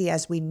democracy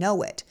as we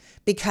know it,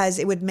 because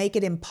it would make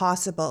it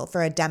impossible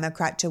for a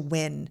Democrat to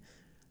win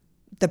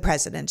the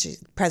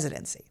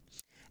presidency.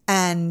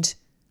 And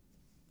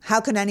how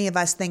can any of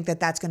us think that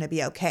that's going to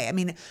be okay? I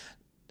mean,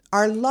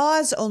 our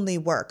laws only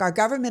work, our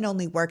government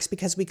only works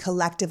because we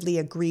collectively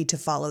agree to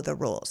follow the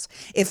rules.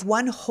 If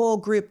one whole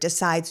group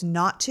decides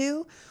not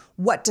to,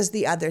 what does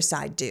the other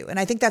side do? And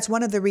I think that's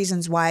one of the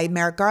reasons why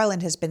Merrick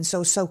Garland has been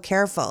so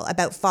careful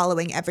about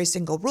following every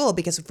single rule,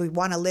 because if we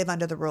want to live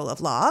under the rule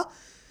of law,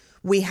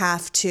 we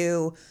have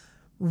to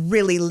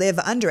really live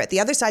under it. The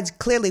other side's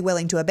clearly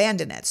willing to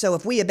abandon it. So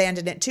if we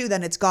abandon it too,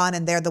 then it's gone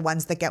and they're the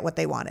ones that get what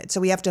they wanted.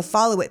 So we have to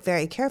follow it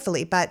very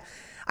carefully. But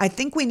I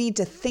think we need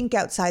to think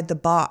outside the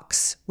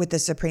box with the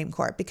Supreme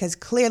Court, because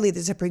clearly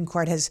the Supreme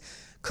Court has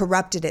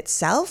corrupted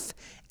itself,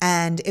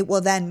 and it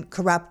will then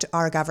corrupt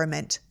our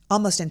government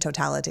almost in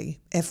totality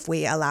if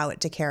we allow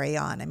it to carry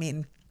on. I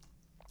mean,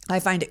 I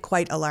find it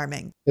quite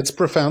alarming. It's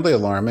profoundly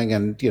alarming.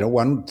 And,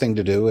 one thing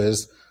to do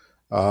is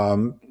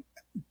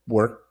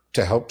work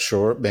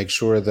to make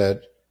sure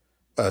that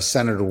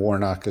Senator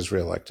Warnock is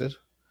reelected,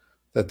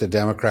 that the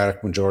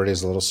Democratic majority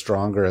is a little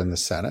stronger in the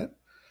Senate,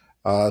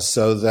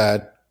 so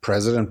that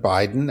President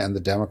Biden and the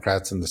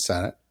Democrats in the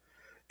Senate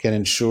can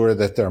ensure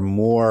that there are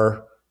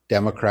more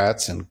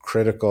Democrats in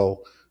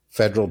critical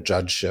federal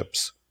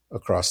judgeships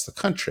across the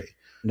country.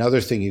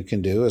 Another thing you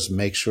can do is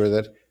make sure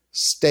that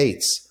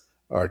states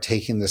are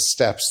taking the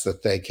steps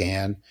that they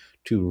can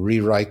to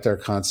rewrite their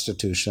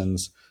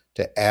constitutions,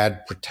 to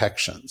add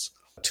protections,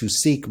 to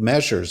seek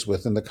measures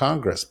within the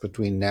Congress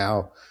between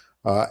now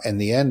and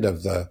the end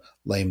of the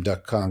lame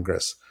duck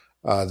Congress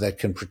that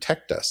can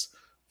protect us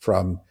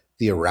from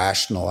the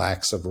irrational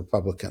acts of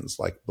Republicans,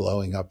 like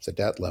blowing up the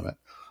debt limit.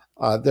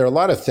 There are a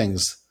lot of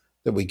things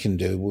that we can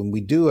do when we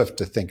do have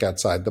to think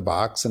outside the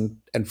box, and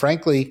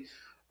frankly,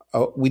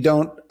 we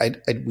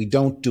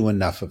don't do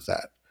enough of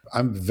that.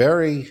 I'm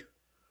very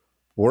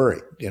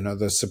worried.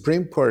 The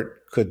Supreme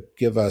Court could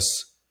give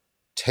us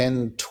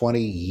 10,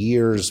 20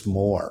 years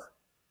more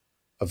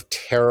of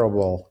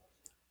terrible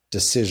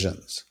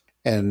decisions.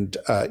 And,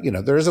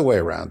 there is a way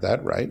around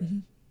that, right? Mm-hmm.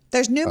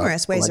 There's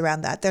numerous ways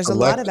around that. There's a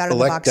lot of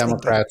out-of-the-box thinking.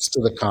 Elect Democrats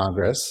to the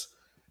Congress,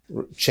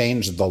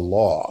 change the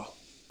law,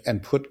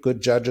 and put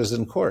good judges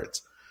in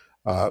courts.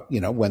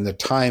 When the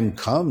time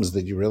comes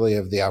that you really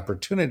have the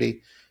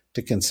opportunity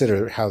to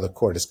consider how the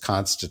court is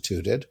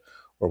constituted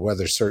or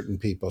whether certain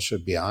people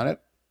should be on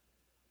it,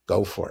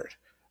 go for it.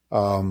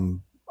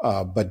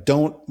 But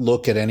don't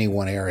look at any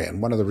one area.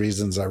 And one of the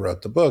reasons I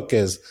wrote the book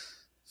is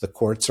the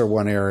courts are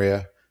one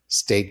area,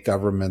 state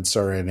governments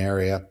are an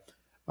area,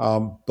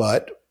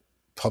 but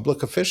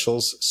public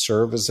officials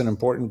serve as an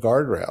important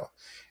guardrail.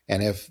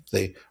 And if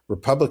the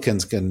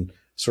Republicans can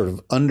sort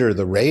of under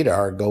the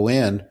radar go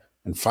in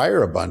and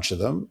fire a bunch of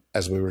them,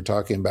 as we were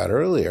talking about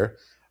earlier,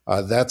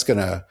 that's going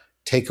to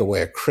take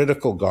away a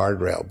critical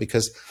guardrail,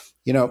 because,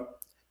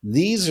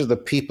 these are the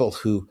people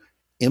who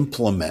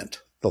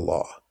implement the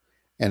law.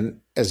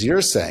 And as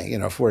you're saying,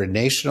 if we're a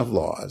nation of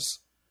laws,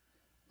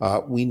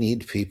 we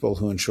need people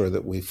who ensure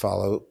that we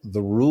follow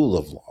the rule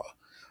of law.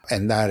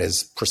 And that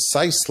is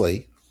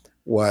precisely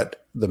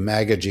what the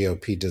MAGA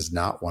GOP does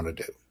not want to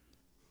do.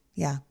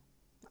 Yeah.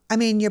 I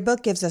mean, your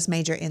book gives us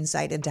major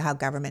insight into how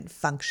government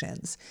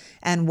functions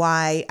and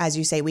why, as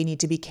you say, we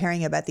need to be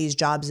caring about these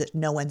jobs that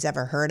no one's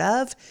ever heard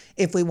of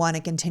if we want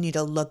to continue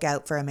to look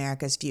out for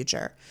America's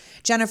future.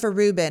 Jennifer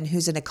Rubin,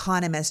 who's an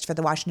economist for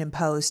the Washington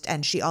Post,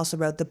 and she also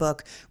wrote the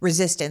book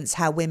Resistance: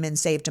 How Women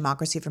Saved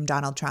Democracy from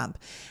Donald Trump,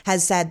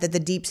 has said that the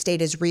deep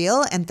state is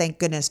real, and thank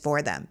goodness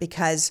for them,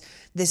 because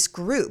this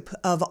group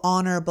of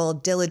honorable,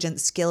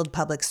 diligent, skilled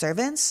public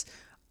servants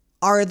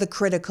are the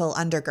critical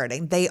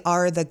undergirding. They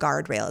are the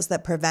guardrails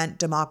that prevent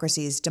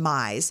democracy's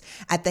demise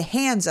at the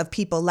hands of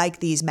people like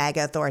these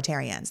MAGA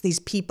authoritarians, these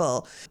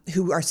people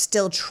who are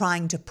still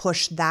trying to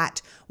push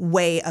that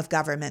way of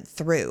government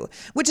through,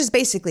 which is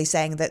basically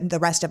saying that the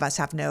rest of us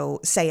have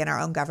no say in our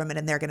own government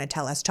and they're going to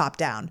tell us top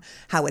down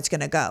how it's going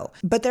to go.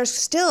 But there's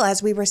still,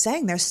 as we were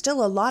saying, there's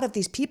still a lot of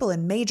these people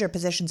in major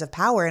positions of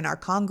power in our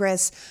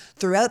Congress,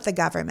 throughout the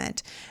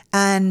government.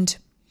 And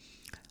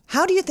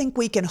how do you think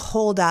we can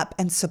hold up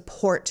and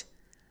support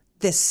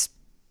this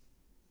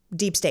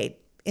deep state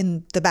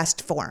in the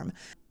best form?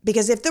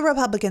 Because if the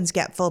Republicans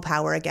get full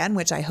power again,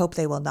 which I hope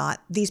they will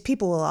not, these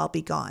people will all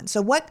be gone.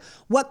 So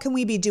what can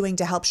we be doing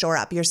to help shore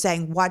up? You're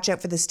saying watch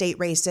out for the state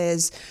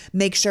races,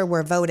 make sure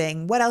we're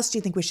voting. What else do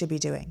you think we should be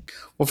doing?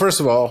 Well, first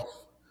of all,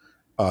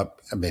 I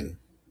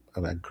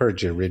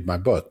encourage you to read my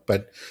book,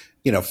 but,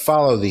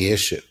 follow the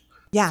issue.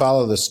 Yeah.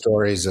 Follow the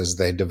stories as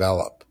they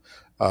develop.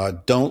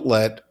 Don't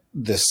let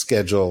this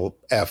Schedule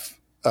F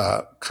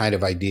kind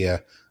of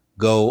idea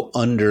go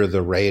under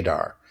the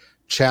radar.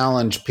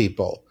 Challenge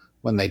people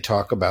when they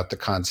talk about the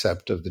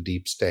concept of the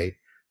deep state.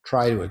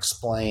 Try to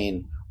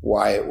explain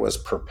why it was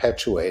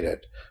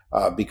perpetuated,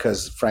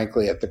 because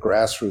frankly, at the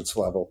grassroots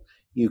level,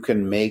 you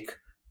can make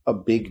a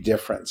big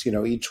difference.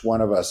 Each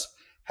one of us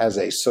has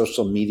a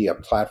social media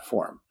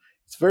platform.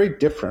 It's very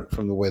different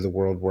from the way the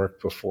world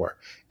worked before.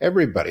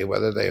 Everybody,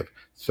 whether they have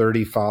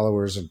 30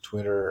 followers on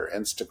Twitter or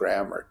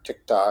Instagram or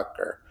TikTok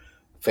or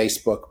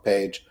Facebook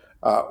page,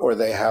 or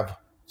they have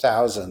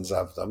thousands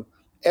of them,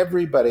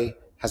 everybody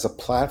has a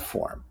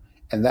platform,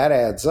 and that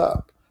adds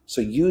up.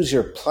 So use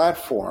your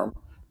platform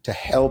to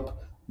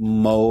help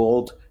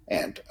mold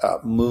and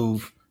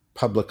move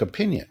public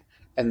opinion.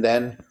 And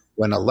then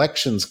when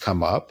elections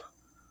come up,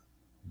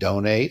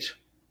 donate,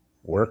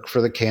 work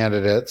for the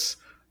candidates,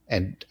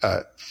 and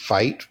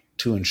fight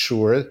to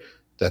ensure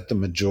that the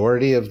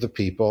majority of the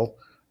people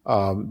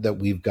that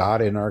we've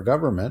got in our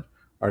government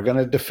are going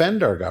to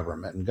defend our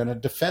government and going to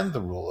defend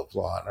the rule of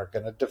law and are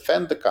going to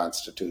defend the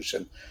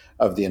Constitution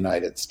of the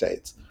United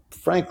States.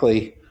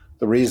 Frankly,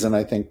 the reason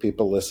I think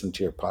people listen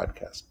to your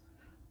podcast,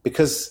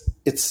 because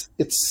it's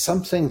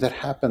something that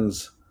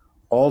happens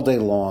all day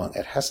long.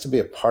 It has to be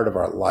a part of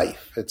our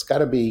life. It's got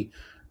to be,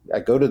 I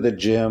go to the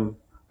gym,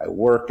 I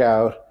work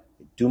out,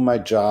 I do my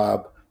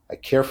job, I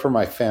care for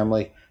my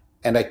family,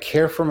 and I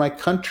care for my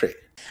country.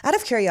 Out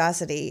of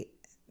curiosity,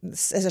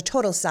 as a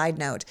total side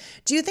note,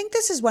 do you think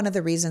this is one of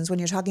the reasons when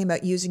you're talking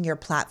about using your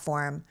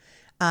platform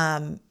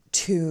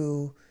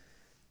to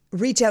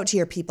reach out to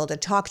your people, to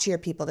talk to your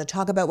people, to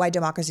talk about why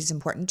democracy is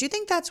important? Do you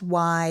think that's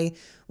why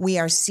we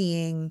are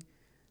seeing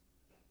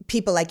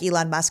people like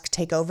Elon Musk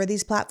take over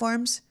these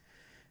platforms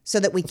so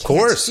that we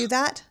can't do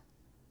that?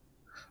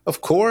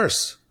 Of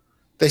course.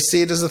 They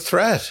see it as a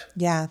threat.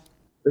 Yeah.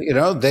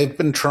 They've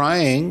been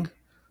trying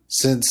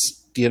since,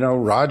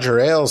 Roger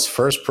Ailes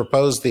first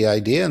proposed the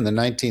idea in the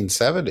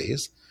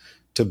 1970s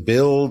to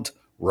build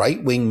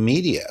right-wing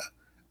media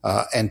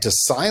and to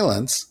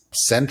silence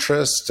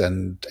centrist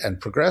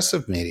and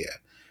progressive media.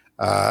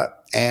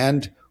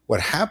 And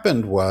what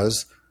happened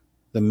was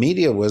the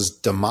media was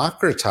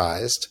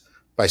democratized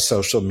by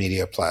social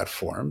media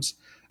platforms,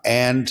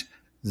 and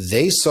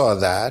they saw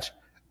that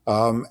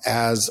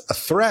as a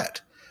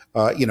threat,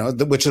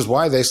 which is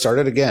why they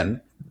started,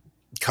 again,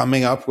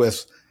 coming up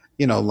with,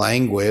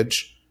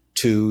 language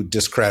to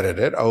discredit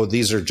it. Oh,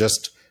 these are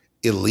just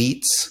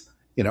elites,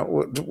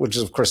 which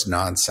is, of course,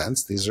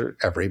 nonsense. These are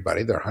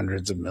everybody. There are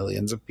hundreds of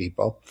millions of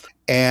people.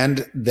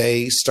 And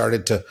they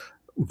started to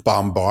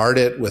bombard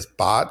it with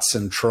bots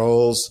and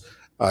trolls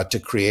to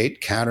create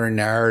counter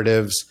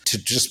narratives,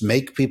 to just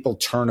make people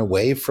turn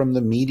away from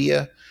the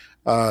media,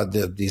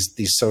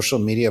 these social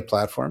media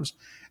platforms.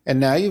 And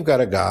now you've got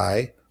a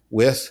guy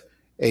with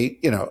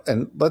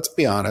and let's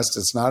be honest,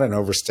 it's not an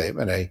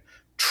overstatement, a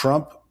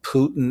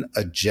Trump-Putin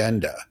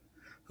agenda,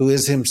 who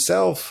is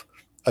himself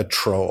a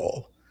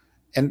troll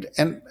and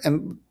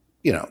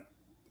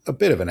a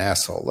bit of an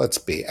asshole. Let's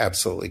be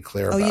absolutely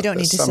clear about this. Oh, you don't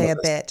need to say a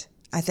bit.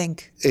 I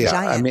think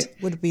giant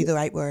would be the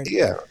right word.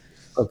 Yeah.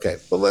 Okay.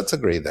 Well, let's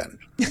agree then.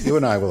 You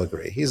and I will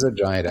agree. He's a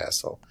giant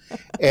asshole.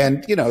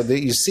 And,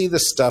 you see the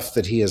stuff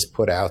that he has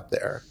put out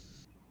there.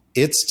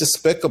 It's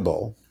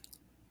despicable,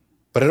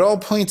 but it all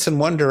points in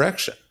one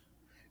direction.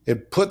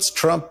 It puts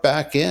Trump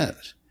back in.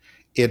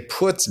 It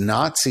puts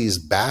Nazis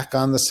back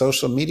on the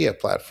social media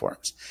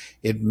platforms.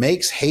 It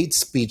makes hate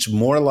speech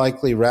more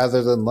likely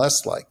rather than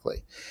less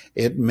likely.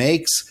 It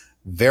makes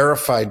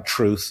verified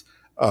truth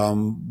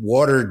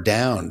watered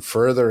down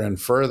further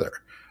and further.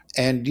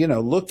 And,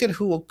 look at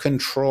who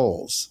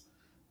controls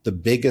the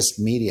biggest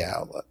media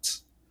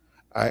outlets.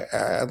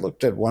 I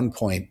looked at one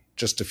point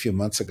just a few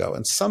months ago,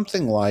 and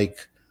something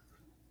like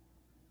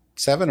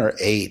 7 or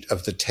 8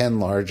 of the 10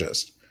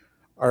 largest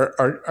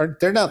are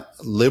they're not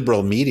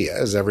liberal media,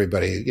 as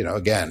everybody,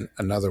 again,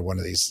 another one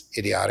of these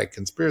idiotic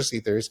conspiracy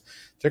theories.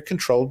 They're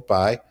controlled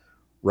by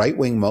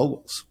right-wing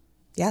moguls.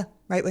 Yeah,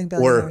 right-wing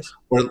billionaires.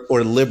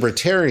 Or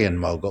libertarian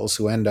moguls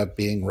who end up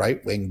being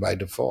right-wing by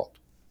default.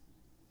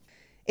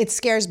 It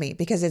scares me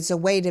because it's a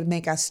way to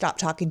make us stop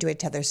talking to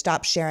each other,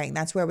 stop sharing.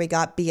 That's where we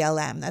got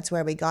BLM. That's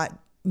where we got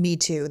Me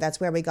Too. That's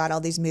where we got all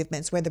these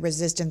movements, where the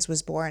resistance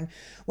was born,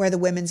 where the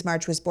Women's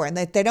March was born.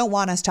 They don't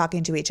want us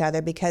talking to each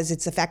other because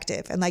it's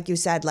effective. And like you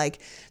said,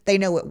 they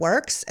know it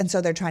works. And so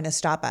they're trying to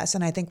stop us.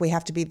 And I think we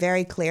have to be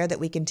very clear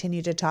that we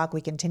continue to talk. We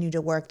continue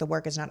to work. The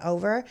work is not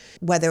over.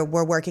 Whether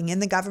we're working in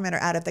the government or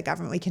out of the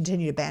government, we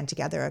continue to band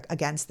together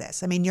against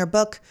this. I mean, your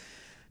book,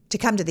 to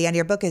come to the end,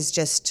 your book is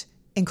just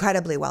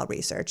incredibly well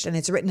researched, and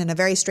it's written in a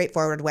very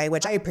straightforward way,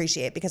 which I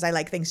appreciate because I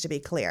like things to be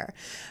clear.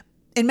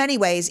 In many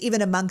ways,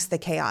 even amongst the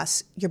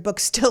chaos, your book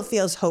still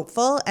feels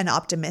hopeful and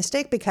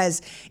optimistic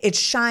because it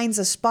shines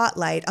a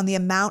spotlight on the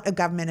amount of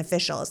government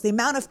officials, the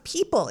amount of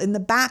people in the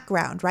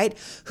background, right,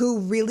 who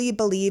really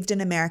believed in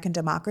American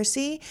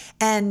democracy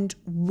and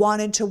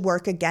wanted to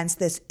work against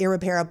this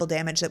irreparable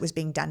damage that was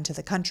being done to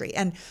the country.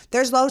 And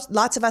there's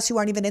lots of us who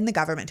aren't even in the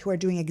government who are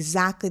doing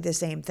exactly the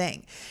same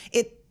thing.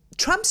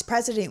 Trump's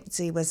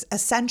presidency was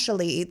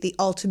essentially the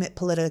ultimate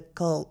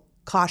political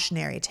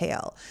cautionary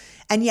tale.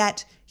 And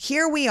yet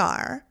here we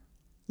are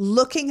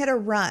looking at a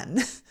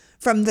run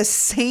from the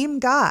same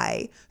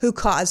guy who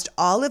caused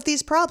all of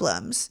these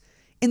problems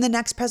in the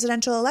next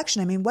presidential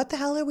election. I mean, what the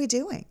hell are we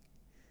doing?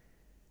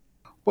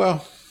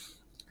 Well,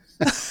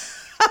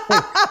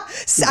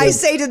 I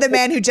say to the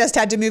man who just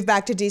had to move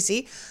back to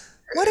DC,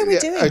 what are we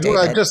doing,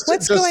 David?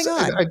 What's going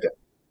on?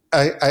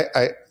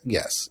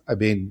 Yes. I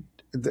mean,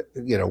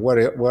 what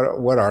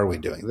are we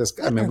doing? We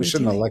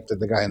shouldn't have elected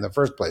the guy in the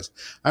first place.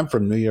 I'm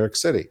from New York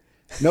City.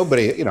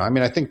 Nobody,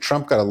 I think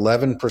Trump got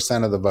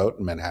 11% of the vote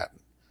in Manhattan.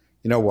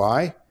 You know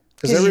why?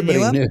 Because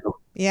everybody knew.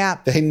 Yeah.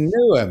 They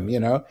knew him,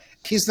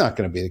 He's not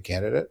going to be the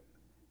candidate.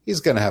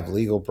 He's going to have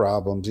legal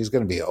problems. He's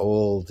going to be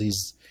old.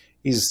 He's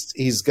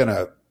going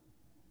to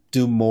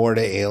do more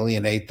to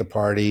alienate the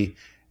party.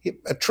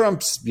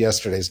 Trump's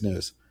yesterday's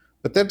news.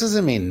 But that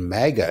doesn't mean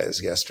MAGA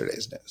is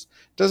yesterday's news.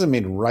 It doesn't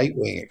mean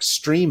right-wing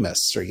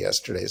extremists are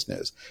yesterday's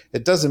news.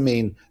 It doesn't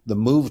mean the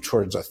move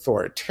towards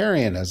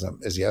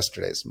authoritarianism is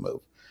yesterday's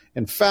move.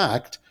 In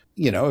fact,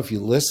 if you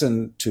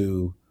listen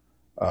to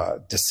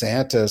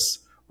DeSantis,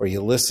 or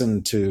you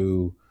listen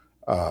to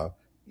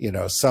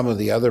some of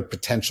the other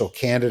potential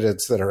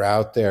candidates that are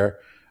out there,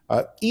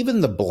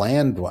 even the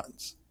bland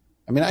ones.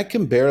 I mean, I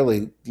can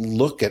barely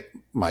look at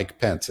Mike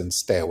Pence and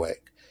stay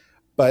awake.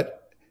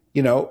 But,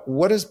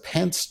 what is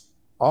Pence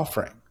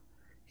offering?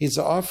 He's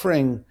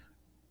offering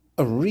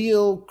a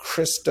real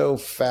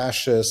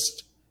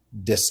Christo-fascist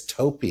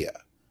dystopia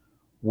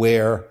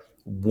where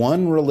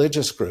one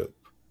religious group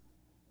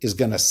is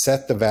going to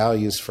set the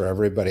values for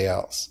everybody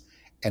else.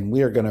 And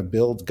we are going to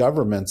build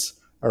governments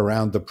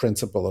around the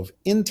principle of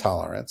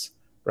intolerance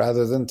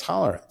rather than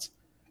tolerance.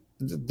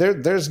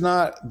 There's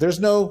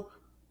no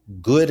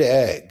good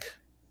egg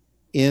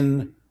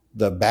in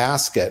the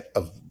basket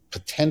of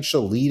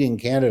potential leading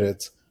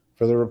candidates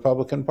for the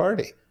Republican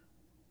Party.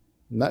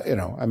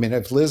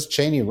 If Liz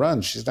Cheney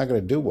runs, she's not going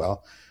to do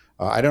well.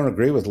 I don't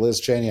agree with Liz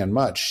Cheney on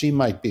much. She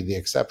might be the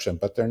exception,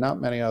 but there are not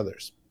many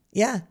others.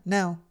 Yeah,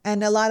 no.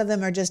 And a lot of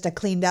them are just a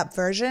cleaned up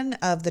version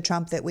of the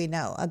Trump that we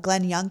know. A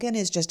Glenn Youngkin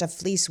is just a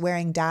fleece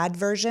wearing dad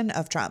version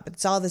of Trump.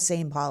 It's all the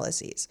same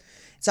policies.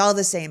 It's all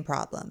the same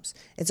problems.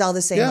 It's all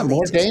the same. Yeah,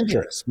 more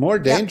dangerous,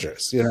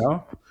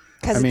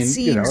 Because it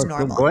seems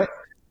normal.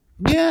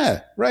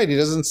 Yeah, right. He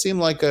doesn't seem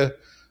like a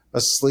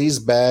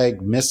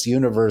sleazebag, Miss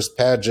Universe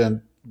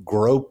pageant,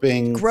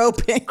 groping,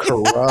 corrupt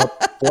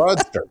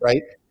fraudster,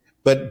 right?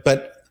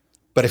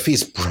 But if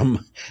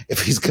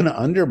he's going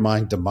to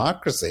undermine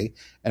democracy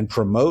and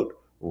promote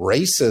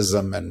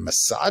racism and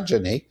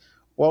misogyny,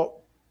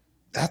 well,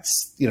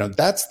 that's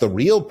the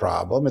real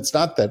problem. It's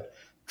not that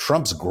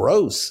Trump's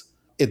gross.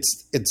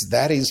 It's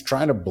that he's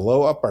trying to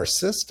blow up our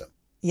system.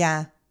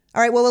 Yeah.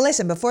 All right. Well,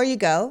 listen, before you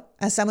go,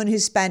 as someone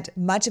who's spent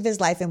much of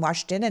his life in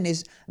Washington and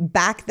is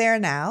back there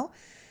now,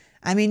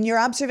 I mean, your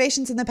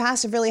observations in the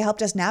past have really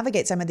helped us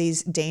navigate some of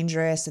these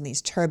dangerous and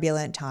these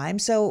turbulent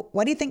times. So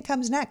what do you think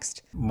comes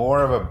next?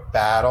 More of a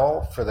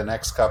battle for the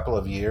next couple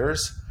of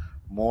years,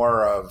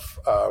 more of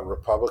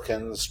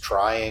Republicans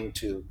trying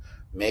to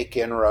make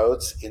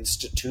inroads,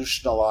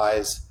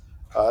 institutionalize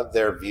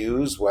their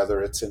views,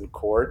 whether it's in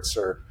courts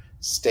or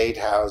state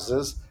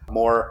houses,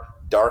 more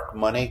dark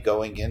money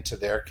going into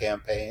their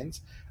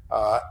campaigns,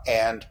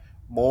 and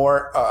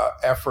more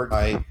effort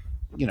by,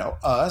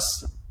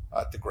 us,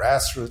 at the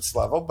grassroots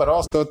level, but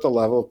also at the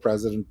level of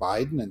President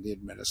Biden and the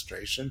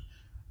administration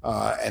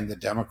and the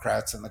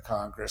Democrats in the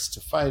Congress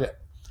to fight it.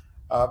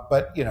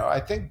 But I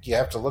think you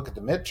have to look at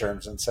the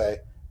midterms and say,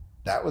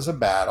 that was a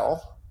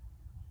battle.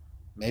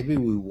 Maybe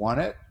we won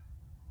it.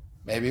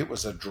 Maybe it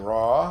was a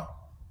draw.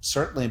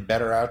 Certainly a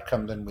better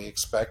outcome than we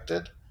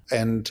expected.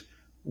 And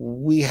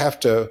we have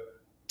to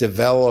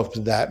develop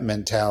that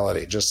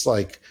mentality, just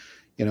like,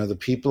 the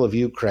people of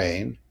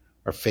Ukraine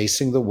are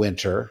facing the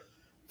winter,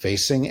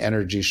 facing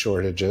energy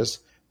shortages,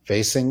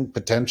 facing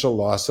potential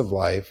loss of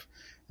life.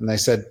 And they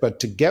said, but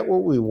to get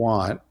what we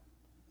want,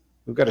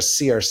 we've got to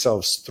see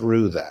ourselves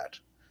through that.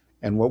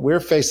 And what we're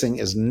facing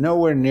is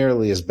nowhere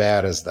nearly as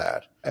bad as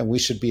that. And we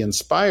should be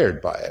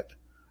inspired by it,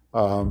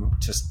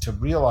 just to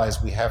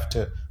realize we have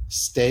to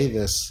stay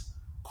this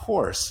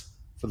course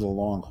for the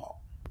long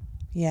haul.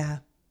 Yeah,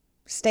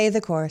 stay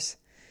the course.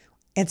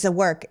 It's a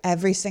work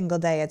every single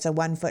day. It's a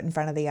one foot in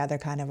front of the other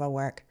kind of a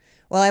work.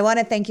 Well, I want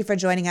to thank you for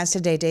joining us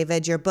today,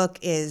 David. Your book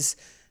is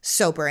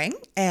sobering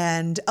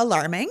and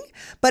alarming,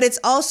 but it's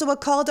also a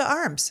call to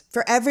arms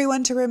for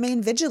everyone to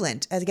remain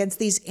vigilant against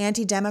these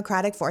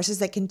anti-democratic forces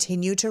that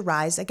continue to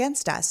rise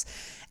against us.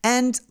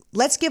 And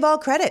let's give all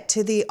credit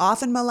to the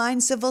often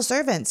maligned civil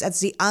servants as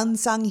the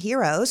unsung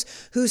heroes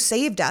who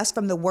saved us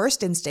from the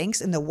worst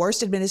instincts in the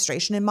worst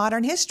administration in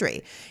modern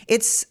history.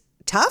 It's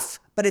tough,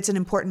 but it's an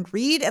important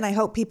read, and I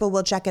hope people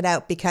will check it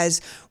out because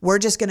we're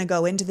just going to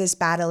go into this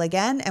battle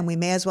again, and we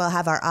may as well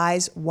have our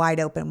eyes wide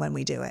open when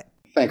we do it.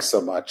 Thanks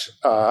so much.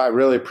 I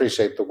really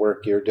appreciate the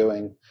work you're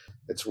doing.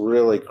 It's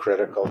really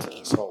critical to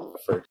this whole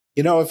effort.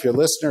 If your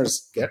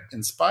listeners get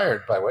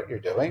inspired by what you're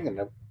doing and,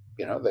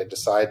 they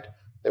decide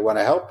they want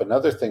to help,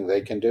 another thing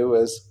they can do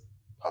is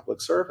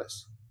public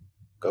service.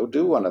 Go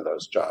do one of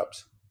those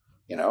jobs.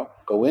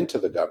 Go into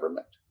the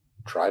government.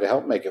 Try to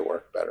help make it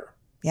work better.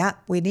 Yeah,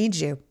 we need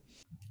you.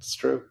 It's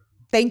true.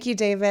 Thank you,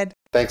 David.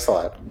 Thanks a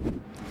lot.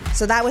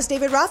 So that was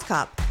David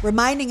Rothkopf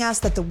reminding us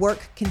that the work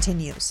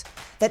continues,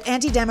 that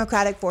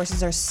anti-democratic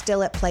forces are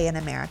still at play in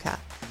America,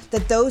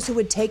 that those who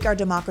would take our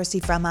democracy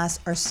from us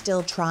are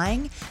still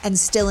trying and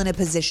still in a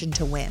position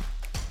to win,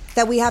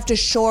 that we have to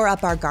shore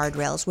up our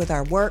guardrails with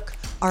our work,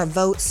 our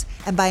votes,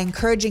 and by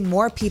encouraging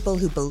more people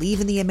who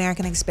believe in the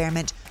American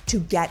experiment to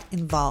get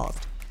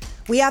involved.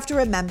 We have to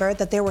remember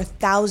that there were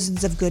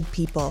thousands of good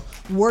people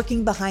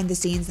working behind the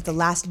scenes of the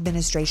last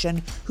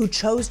administration who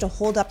chose to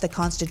hold up the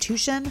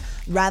Constitution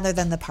rather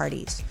than the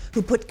parties,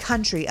 who put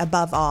country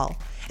above all.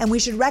 And we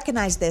should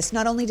recognize this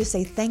not only to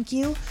say thank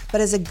you,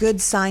 but as a good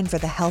sign for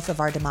the health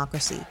of our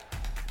democracy.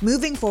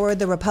 Moving forward,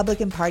 the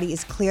Republican Party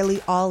is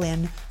clearly all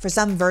in for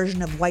some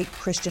version of white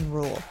Christian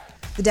rule.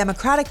 The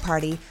Democratic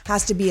Party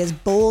has to be as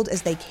bold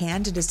as they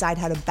can to decide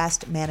how to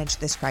best manage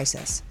this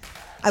crisis.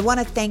 I want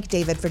to thank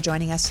David for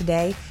joining us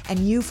today and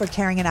you for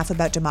caring enough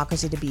about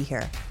democracy to be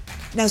here.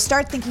 Now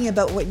start thinking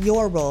about what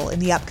your role in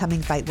the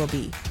upcoming fight will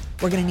be.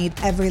 We're going to need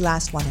every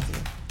last one of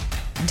you.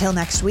 Until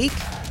next week,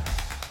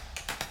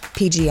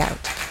 PG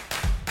out.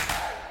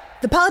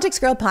 The Politics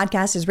Girl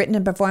podcast is written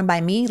and performed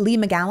by me, Lee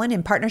McGowan,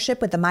 in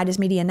partnership with the Midas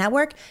Media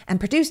Network, and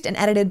produced and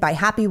edited by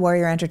Happy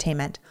Warrior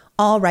Entertainment.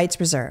 All rights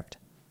reserved.